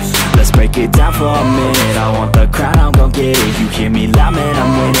strong. Let's break it down for a minute. I want the crown, I'm gon' get it. You hear me loud, man,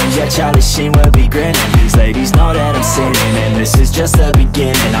 I'm winning. Yeah, Charlie Sheen will be grinning. These ladies know that I'm sinning, and this is just the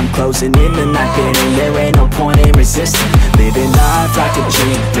beginning. I'm closing in the ninth inning. There ain't no point in resisting. Living life like a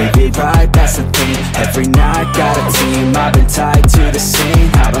dream, live it right, that's the thing. Every night got a team, I've been tied to the scene.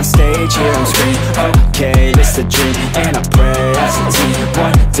 Out on stage, here I'm screaming, okay, this a dream. And I pray as a team,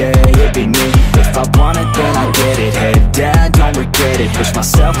 one day it'll be me. If I want it, then I get it. Head down, don't regret it. Push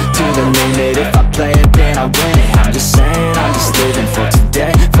myself to the limit. If I play it, then I win it. I'm just saying, I'm just living for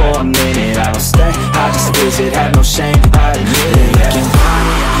today. For a minute, I don't stay, I just visit. Have no shame, I admit it. Looking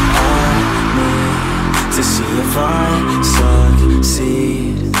right at me to see if I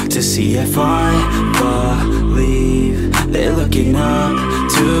succeed, to see if I believe. They're looking up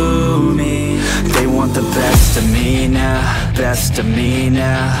to me. They want the best of me now, best of me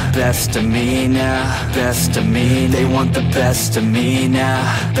now, best of me now, best of me. They want the best of me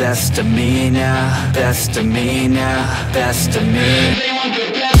now, best of me now, best of me now, best of me. They want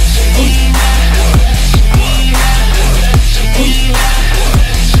the best of me now.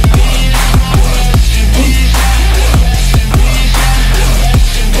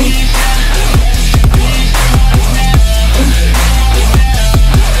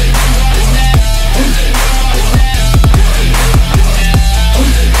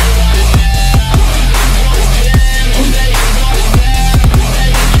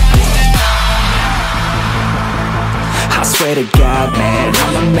 Swear to God, man,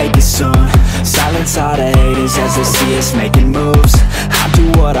 I'ma make it soon. Silence all the haters as they see us making moves. I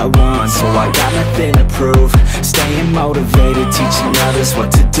do what I want, so I got nothing to prove. Staying motivated, teaching others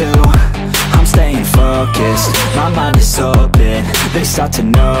what to do. I'm staying focused, my mind is open. They start to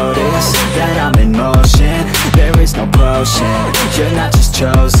notice that I'm in motion. There is no potion, you're not just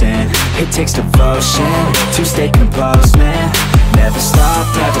chosen. It takes devotion to stay composed, man. Never stop,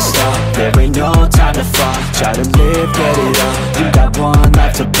 there ain't no time to fall. Try to live, get it up, you got one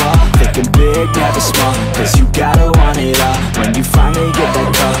life to ball. Thinking big, never small, cause you gotta want it all. When you finally get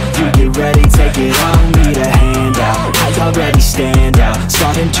that call, you get ready, take it on. Need a handout, I already stand out.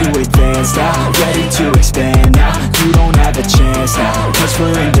 Starting to advance now, ready to expand now. You don't have a chance now, cause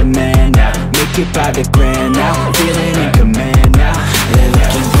we're in demand now. Make it by the grand now, feeling in command now. They're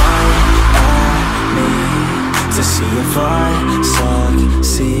looking right at me to see if I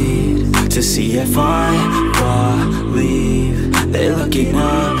succeed, to see if I believe. They're looking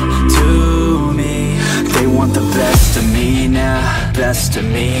up to me. They want want the best of me now, best of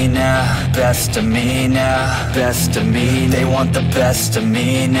me now, best of me now, best of me. They want the best of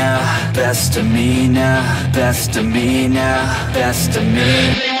me now, best of me now, best of me now, best of me.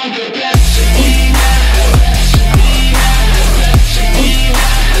 They want the best of me now, best of me now, best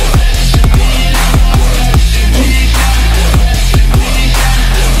of me now, best of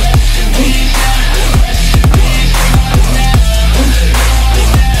me now, best of me now, best of me now, best of me now, best of me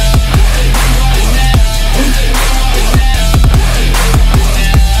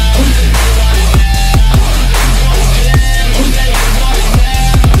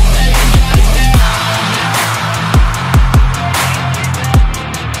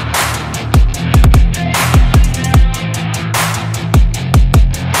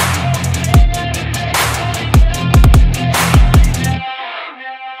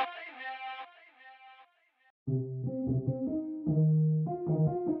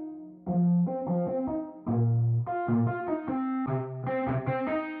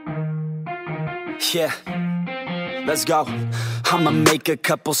Yeah, let's go. I'ma make a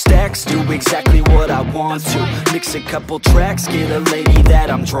couple stacks, do exactly what I want to. Mix a couple tracks, get a lady that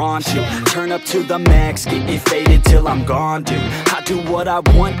I'm drawn to. Turn up to the max, get me faded till I'm gone, dude. I do what I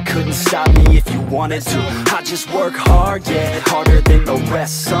want, couldn't stop me if you wanted to. I just work hard, yeah, harder than the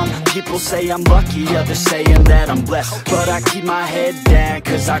rest. Some people say I'm lucky, others saying that I'm blessed. But I keep my head down,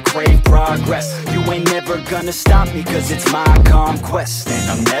 cause I crave progress. You ain't never gonna stop me, cause it's my conquest. And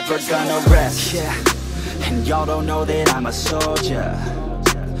I'm never gonna rest, yeah. And y'all don't know that I'm a soldier.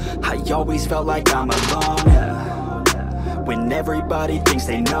 I always felt like I'm alone, yeah. When everybody thinks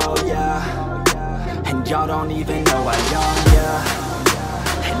they know, yeah. And y'all don't even know I own,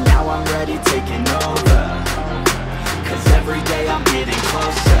 yeah. And now I'm ready taking over, cause every day I'm getting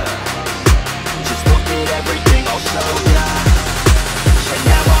closer. Just look at everything I'll show ya. And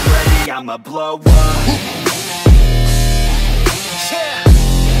now I'm ready, I'ma blow up. Yeah.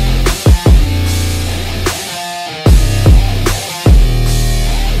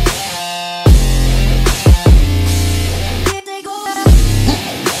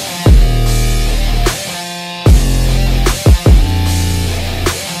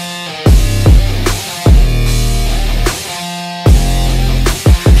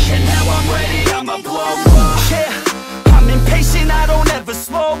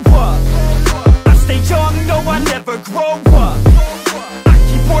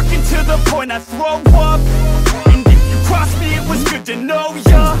 To the point I throw up. And if you cross me, it was good to know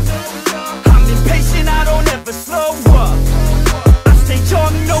ya. I'm impatient, I don't ever slow up. I stay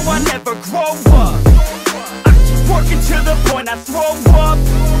young, no, I never grow up. I keep working to the point I throw up.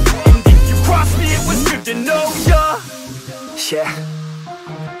 And if you cross me, it was good to know ya. Yeah.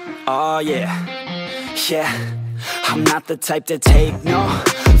 Oh yeah. Yeah. I'm not the type to take no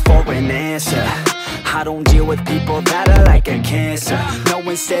for an answer. I don't deal with people that are like a cancer. No,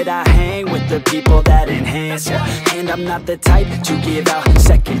 instead I hang with the people that enhance ya. And I'm not the type to give out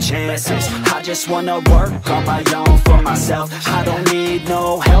second chances. I just wanna work on my own for myself. I don't need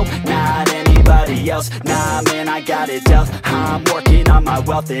no help, not anybody else. Nah, man, I got it dealt. I'm working on my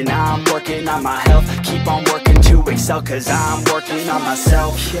wealth and I'm working on my health. Keep on working to excel, cause I'm working on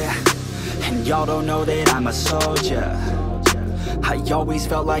myself. Yeah, and y'all don't know that I'm a soldier. I always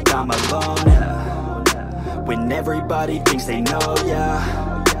felt like I'm alone, yeah. When everybody thinks they know, yeah.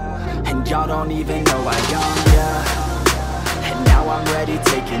 And y'all don't even know I own, yeah. And now I'm ready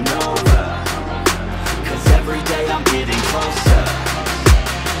taking over, cause every day I'm getting closer.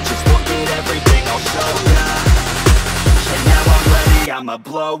 Just look at everything I'll show ya. And now I'm ready, I'ma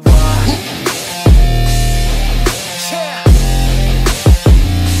blow up. Yeah.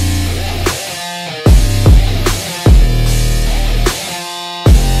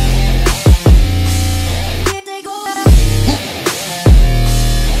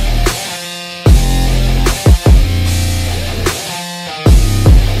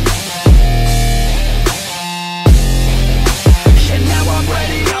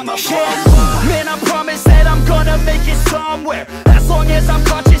 Man, I promise that I'm gonna make it somewhere. As long as I'm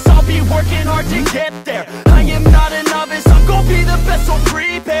conscious, I'll be working hard to get there. I am not a novice, I'm gonna be the best, so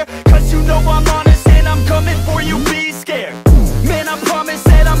prepare. Cause you know I'm honest and I'm coming for you, be scared. Man, I promise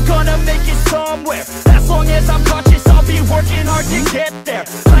that I'm gonna make it somewhere. As long as I'm conscious, I'll be working hard to get there.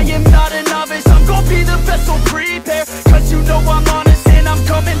 I am not a novice, I'm gonna be the best, so prepare. Cause you know I'm honest and I'm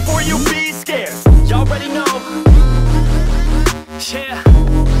coming for you, be scared. Y'all already know. Yeah.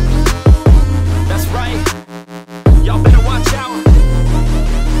 That's right, y'all better watch out.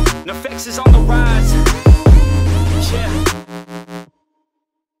 NFX is on the rise. Yeah.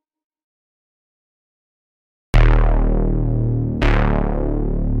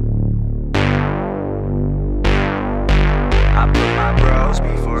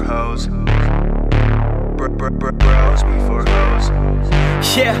 Bros before hoes.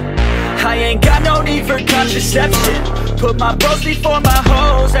 Yeah, I ain't got no need for contraception. Put my bros before my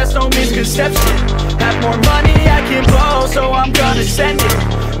hoes, that's no misconception. Have more money I can blow, so I'm gonna send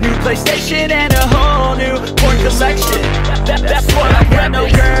it. New PlayStation and a whole new porn collection. That's what I got, no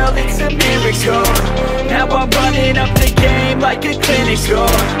girl, it's a miracle. Now I'm running up the game like a clinical.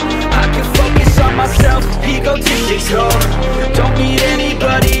 I can focus on myself, egotistical. Don't need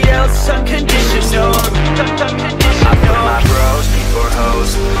anybody else, unconditional. I put my bros before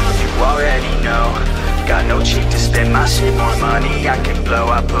hoes, you already know. Got no cheek to spend my shit, more money I can blow.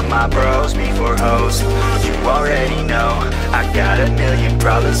 I put my bros before hoes, you already know. I got a million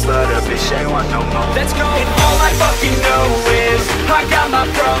problems, but a bitch ain't want no more. Let's go! And all I fucking know is I got my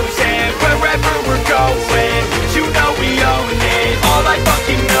bros, and wherever we're going, you know we own it. All I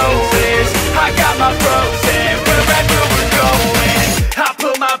fucking know is I got my bros, and wherever we're going, I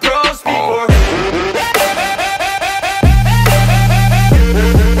put my bros before.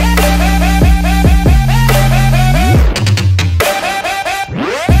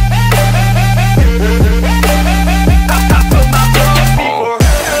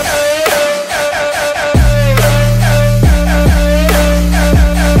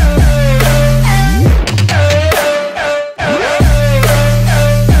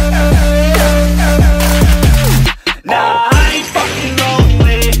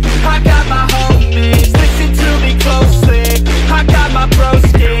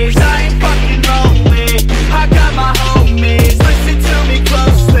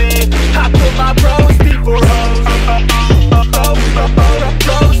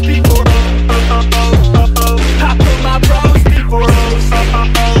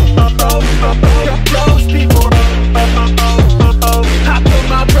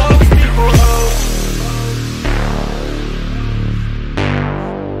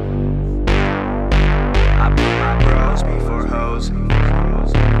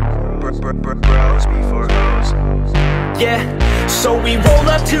 So we roll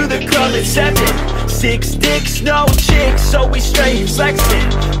up to the club at 7. 6 dicks, no chicks, so we straight flexing.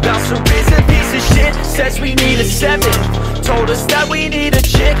 Bouncer is a piece of shit, says we need a 7. Told us that we need a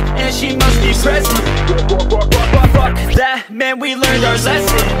chick, and she must be present. Fuck that, man, we learned our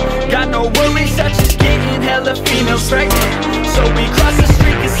lesson. Got no worries such as getting hella females pregnant. So we cross the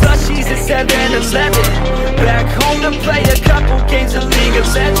street and slushies at 7-Eleven. Back home to play a couple games of League of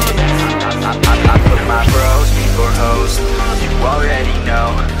Legends. I put my bros before hoes, you already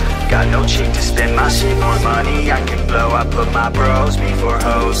know. Got no cheek to spend my shit, more money I can blow. I put my bros before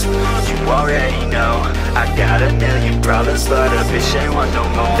hoes, you already know. I got a million problems, but a bitch ain't want no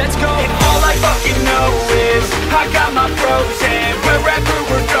more. Let's go! And all I fucking know is I got my bros, and wherever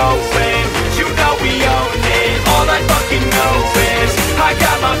we're going, you know we own it. All I fucking know is I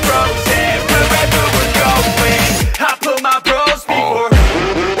got my bros, and wherever we're going, I put my bros before.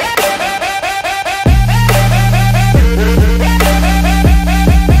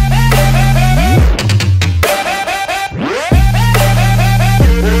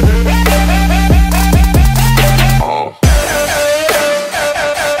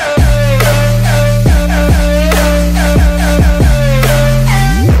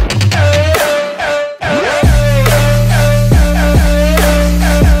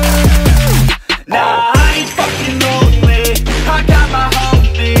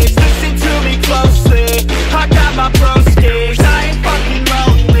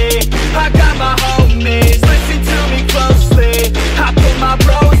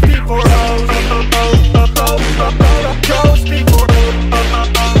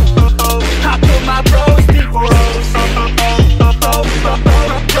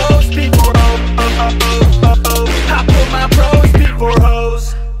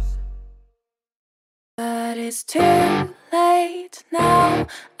 It's too late now.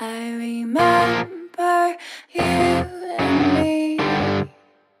 I remember you and me,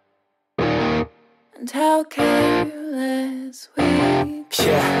 and how careless we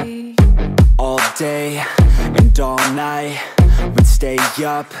could be. All day and all night, we'd stay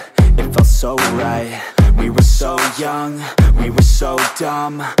up, it felt so right. We were so young, we were so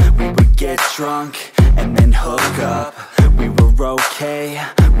dumb. We would get drunk and then hook up. We were okay,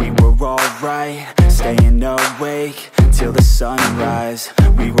 we were alright, staying awake till the sunrise.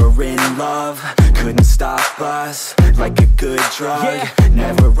 We were in love, couldn't stop us, like a good drug,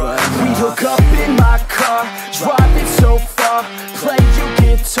 never enough. We hook up in my car, driving so far, play you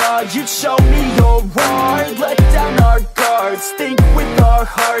guitar, you'd show me your art. Let down our guards, think with our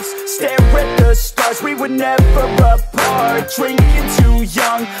hearts, stare at the stars, we were never apart. Drinking too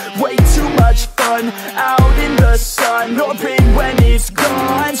young, way too much fun, out in the sun, or pain when it's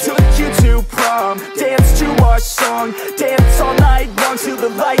gone. Took you to prom, danced to our song. Dance all night long till the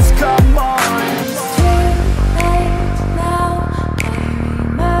lights come on. It's too late now, I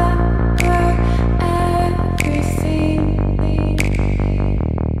remember everything.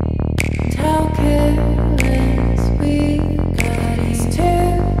 And how careless we got. It's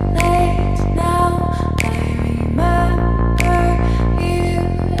too late now, I remember you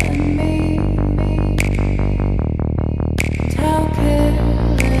and me. And how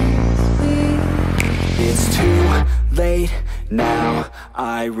careless we got. It's too late now,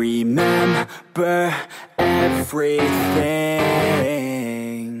 I remember everything,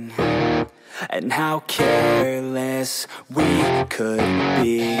 and how careless we could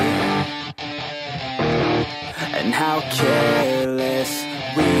be, and how careless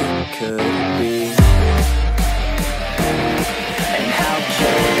we could be, and how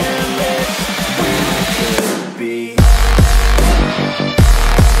careless we could be.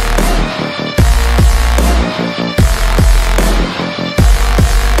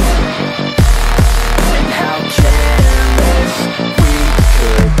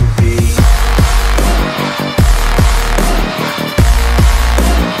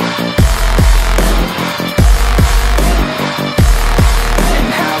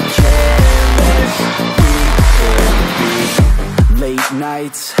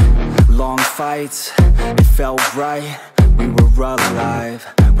 Nights, long fights, it felt right, we were alive.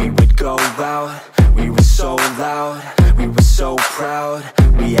 We would go out, we were so loud, we were so proud,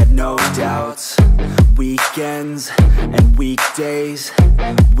 we had no doubts. Weekends and weekdays,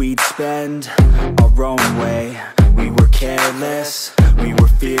 we'd spend our own way. We were careless, we were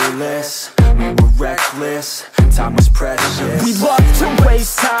fearless, we were reckless, time was precious. We loved to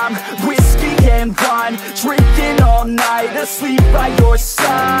waste time, whiskey and wine, drinking all night, asleep by your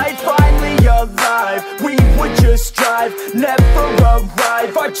side. Finally alive, we would just drive, never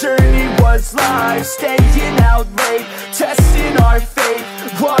arrive. Our journey was live, staying out late, testing our fate,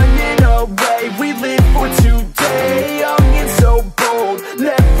 running away. We live for today, young and so bold,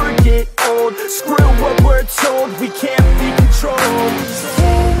 never get old. Screw what we're told, we can't be controlled. It's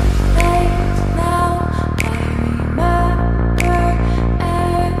too late now, I remember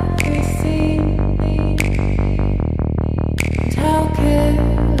everything. And how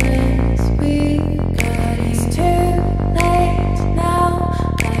careless we got. It's too late now,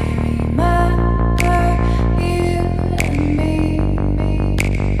 I remember you and me.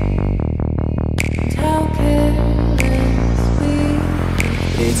 And how careless we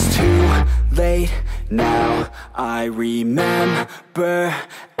got. It's too late now, I remember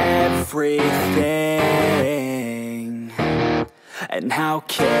everything, and how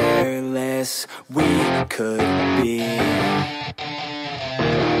careless we could be,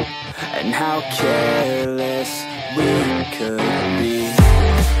 and how careless we could be,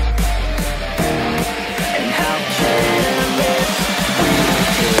 and how careless we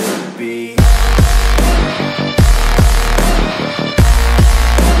could be.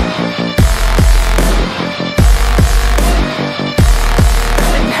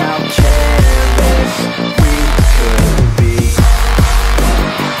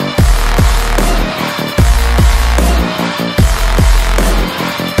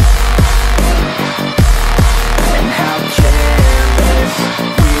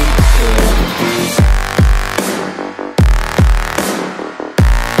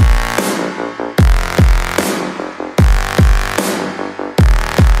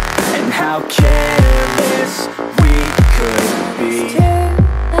 How careless we could be. It's too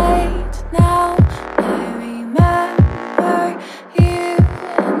late now, I remember you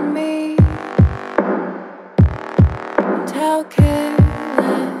and me. And how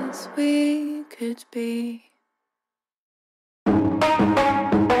careless we could be.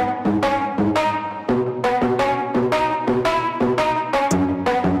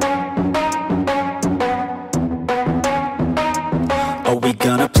 Are we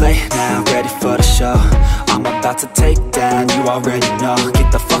gonna play now? Ready for the show? I'm about to take down, you already know.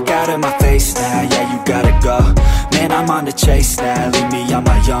 Get the fuck out of my face now, yeah, you gotta go. Man, I'm on the chase now, leave me on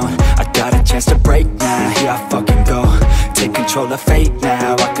my own. I got a chance to break now, here I fucking go. Take control of fate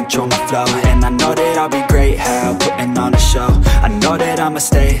now, I control my flow. And I know that I'll be great, how putting on a show. I know that I'ma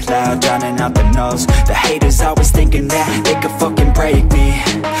stay loud, drowning out the noise. The haters always thinking that they could fucking break me.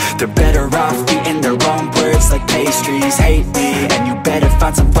 They're better off eating their own words like pastries. Hate me, and you better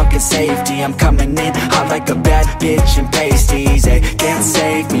find some fucking safety. I'm coming in hot like a bad bitch in pasties. They can't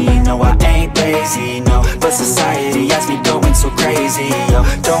save me, no I ain't lazy, no. But society has me going so crazy, yo.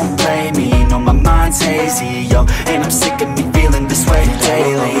 Don't blame me, no my mind's hazy, yo. And I'm sick of me feeling this way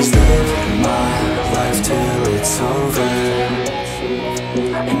daily. I'll always live my life till it's over,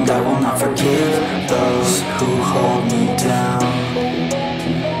 and I will not forgive those who hold me down,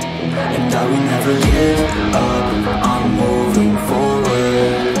 and I will never give up, I'm moving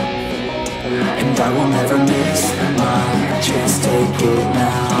forward, and I will never miss my chance, take it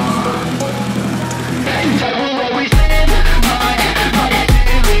now. And I will always live my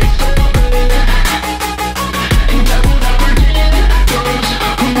till it's over, and I will never forgive those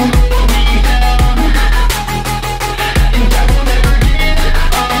who hold me down, and I will never give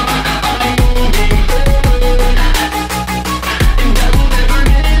up, I'm moving forward, and I will never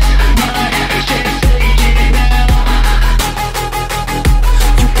miss my chance, take it now.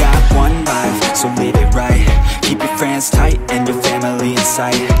 You got one life, so live it right. Keep your friends tight and your family in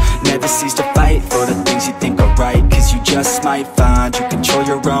sight. Never cease to fight for the things you think are right, cause you just might find you control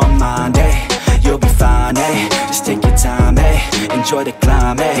your own mind, eh? You'll be fine, eh? Just take your time, eh? Enjoy the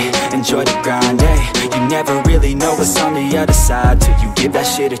climb, eh? Enjoy the grind, eh? You never really know what's on the other side till you give that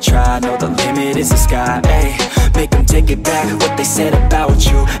shit a try. Know the limit is the sky, eh? Make them take it back, what they said about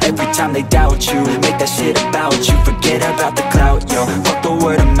you. Every time they doubt you, make that shit about you. Forget about the clout, yo. Fuck the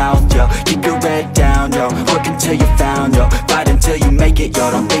word of mouth, yo. Keep your head down, yo. Work until you're found, yo. Fight until you make it,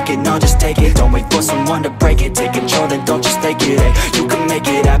 yo. Don't think it, no, just take it. Don't wait for someone to break it. Take control, then don't just take it, eh? You can make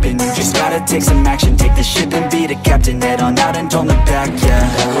it happen, you just gotta take some action. Take the ship and be the captain. Head on out and don't look back, yeah.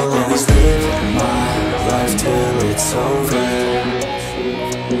 I will always live my life till it's over,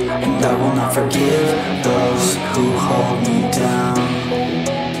 and I will not forgive those who hold me down,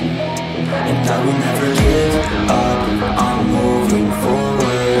 and I will never give up, I'm moving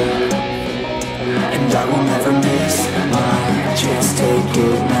forward, and I will never miss my chance, take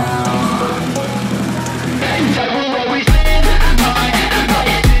it now. And I will always live my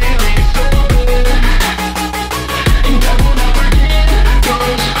till it's over, and I will not forgive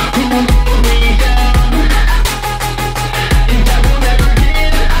those who hold me down, and I will never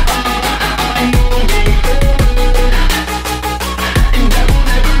give up, I'm moving forward, and I will never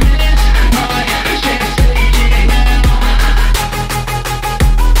miss my chance, take it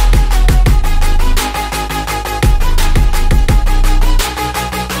now.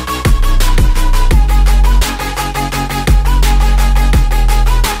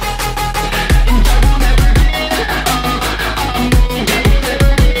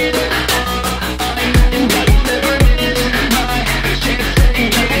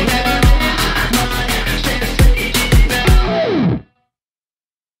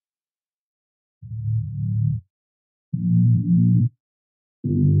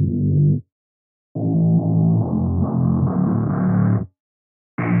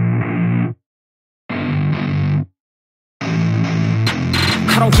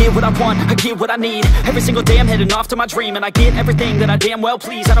 I don't get what I want, I get what I need. Every single day I'm heading off to my dream, and I get everything that I damn well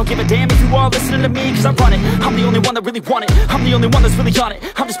please. I don't give a damn if you all listening to me, cause I run it. I'm the only one that really want it, I'm the only one that's really on it.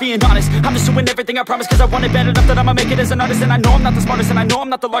 I'm just being honest, I'm just doing everything I promise, cause I want it bad enough that I'ma make it as an artist. And I know I'm not the smartest, and I know I'm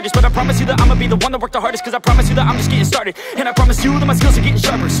not the largest, but I promise you that I'ma be the one that worked the hardest, cause I promise you that I'm just getting started. And I promise you that my skills are getting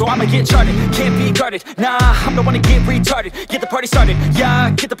sharper, so I'ma get charted. Can't be guarded, nah, I'm the one to get retarded. Get the party started, yeah,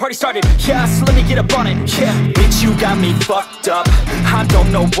 get the party started. Yeah, so let me get up on it, yeah. Bitch, you got me fucked up, I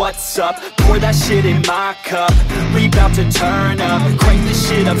don't know what's up. Pour that shit in my cup, we bout to turn up. Crank this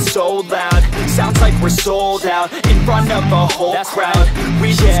shit up so loud, sounds like we're sold out. In front of a whole crowd, we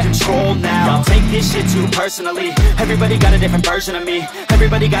lose control now. Y'all take this shit too personally, everybody got a different version of me.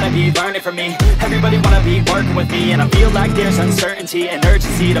 Everybody gotta be learning from me, everybody wanna be working with me. And I feel like there's uncertainty and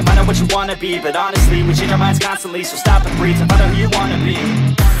urgency to find out what you wanna be. But honestly, we change our minds constantly, so stop and breathe and find out who you wanna be.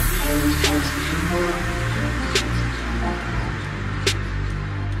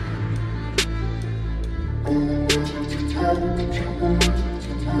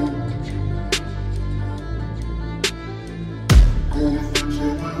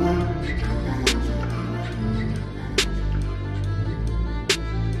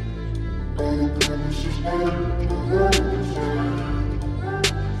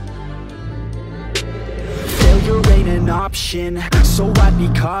 Failure ain't an option, so I'd be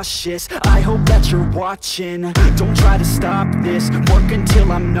cautious. I hope that you're watching, don't try to stop this. Work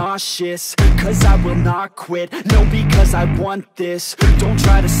until I'm nauseous, cause I will not quit. No, because I want this, don't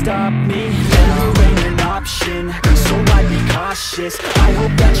try to stop me. Failure ain't an option, so I'd be cautious. I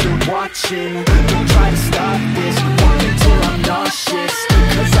hope that you're watching, don't try to stop this. Work until I'm nauseous,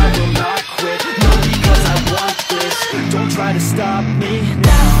 cause I will not quit. No, because I want this, don't try to stop me now.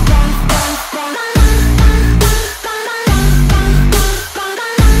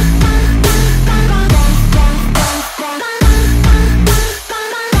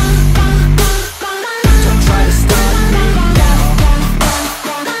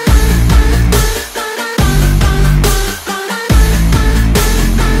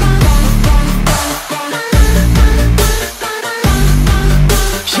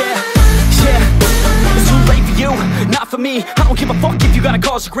 me. I don't give a fuck if you got a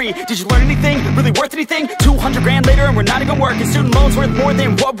college degree. Did you learn anything? Really worth anything? 200 grand later and we're not even working. Student loans worth more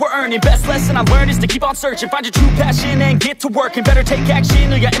than what we're earning. Best lesson I learned is to keep on searching. Find your true passion and get to work. And better take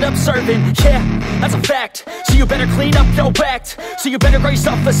action or you end up serving. Yeah, that's a fact. So you better clean up your act. So you better grab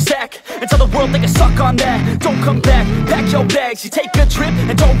yourself a sack and tell the world they can suck on that. Don't come back, pack your bags. You take a trip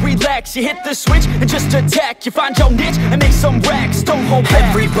and don't relax. You hit the switch and just attack. You find your niche and make some racks. Don't hold back.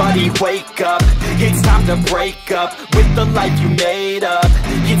 Everybody wake up, it's time to break up with the life you made up.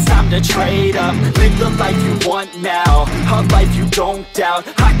 It's time to trade up, live the life you want now, a life you don't doubt.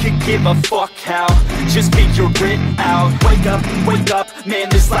 I could give a fuck how, just get your grit out. Wake up, man,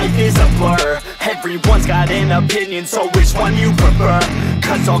 this life is a blur. Everyone's got an opinion, so which one you prefer?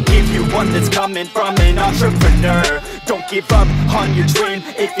 Cause I'll give you one that's coming from an entrepreneur. Don't give up on your dream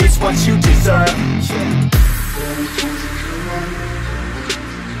if it's what you deserve. Yeah.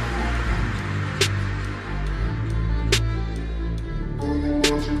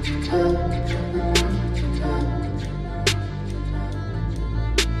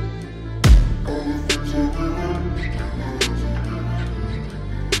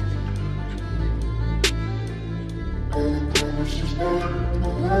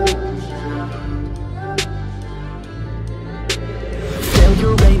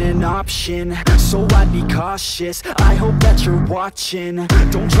 Failure ain't an option, so I'd be cautious. I hope that you're watching.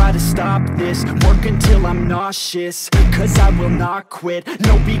 Don't try to stop this, work until I'm nauseous. Cause I will not quit,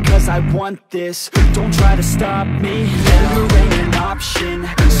 no, because I want this. Don't try to stop me, failure ain't an option,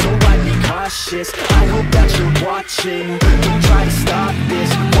 so I'd be cautious. I hope that you're watching. Don't try to stop this,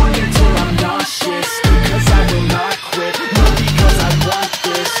 work until I'm nauseous. Cause I will not quit, no, because I want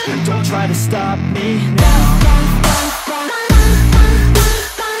this. Don't try to stop me now.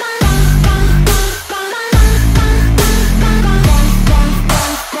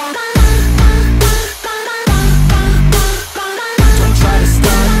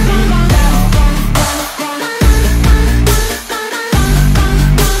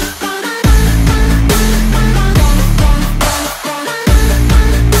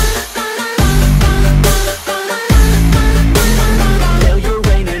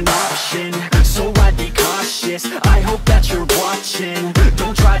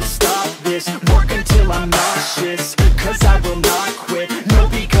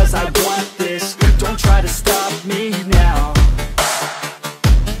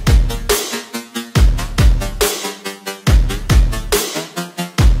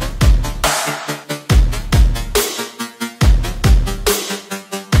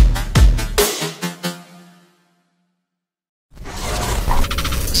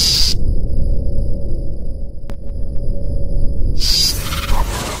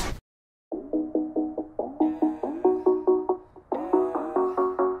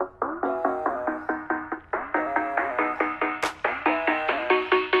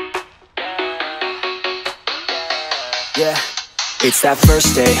 Yeah. It's that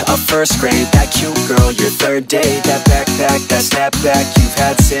first day of first grade, that cute girl, your third day, that backpack, that snapback you've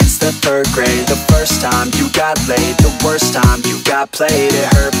had since the third grade. The first time you got laid, the worst time you got played. It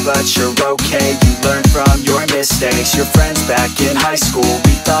hurt but you're okay, you learned from your mistakes. Your friends back in high school,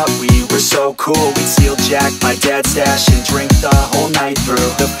 we thought we were so cool. We'd steal Jack, my dad's stash, and drink the whole night through.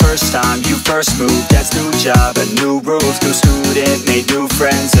 The first time you first moved, dad's new job, a new roof, new student, made new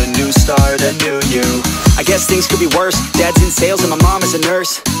friends, a new start, a new you. I guess things could be worse, dad's in sales and my mom is a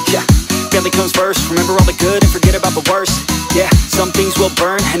nurse. Yeah, family comes first, remember all the good and forget about the worst. Yeah, some things will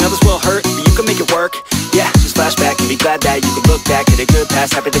burn and others will hurt, but you can make it work. Yeah, just flash back and be glad that you can look back at a good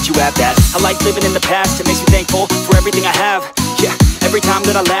past, happy that you have that. I like living in the past, it makes me thankful for everything I have. Yeah, every time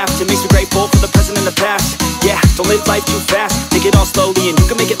that I laugh, it makes me grateful for the present and the past. Yeah, don't live life too fast, take it all slowly and you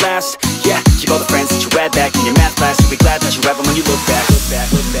can make it last. Yeah, keep all the friends that you had back in your math class, you'll be glad that you have them when you look back. Look back,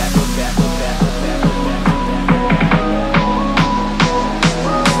 look back, look back, look back, look back.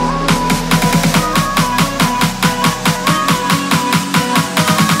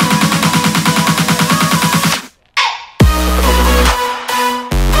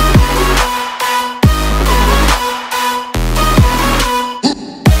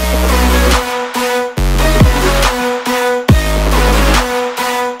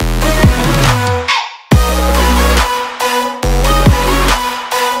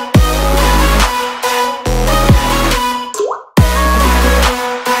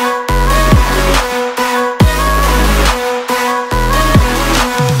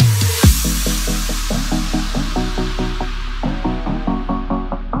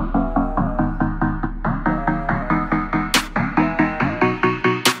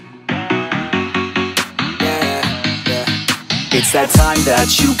 It's that time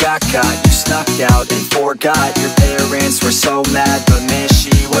that you got caught. You snuck out and forgot. Your parents were so mad, but man, she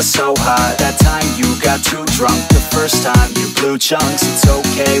was so hot. That time you got too drunk, the first time you blew chunks. It's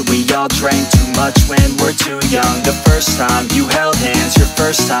okay, we all drank too much when we're too young. The first time you held hands, your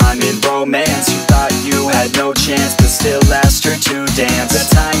first time in romance. You thought you had no chance, but still asked her to dance.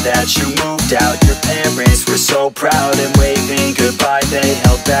 The time that you moved out, your parents were so proud, and waving goodbye, they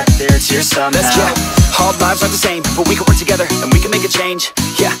held back their tears somehow. Let's go. All lives aren't the same, but we can work together and we can make a change.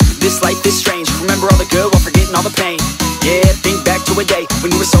 Yeah, this life is strange. Remember all the good while forgetting all the pain. Yeah, think back to a day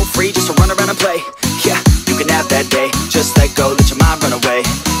when you were so free just to run around and play. Yeah, you can have that day. Just let go, let your mind run away.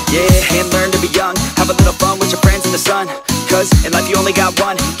 Yeah, and learn to be young. Have a little fun with your friends in the sun. Cause in life you only got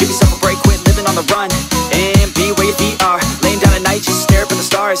one. Give yourself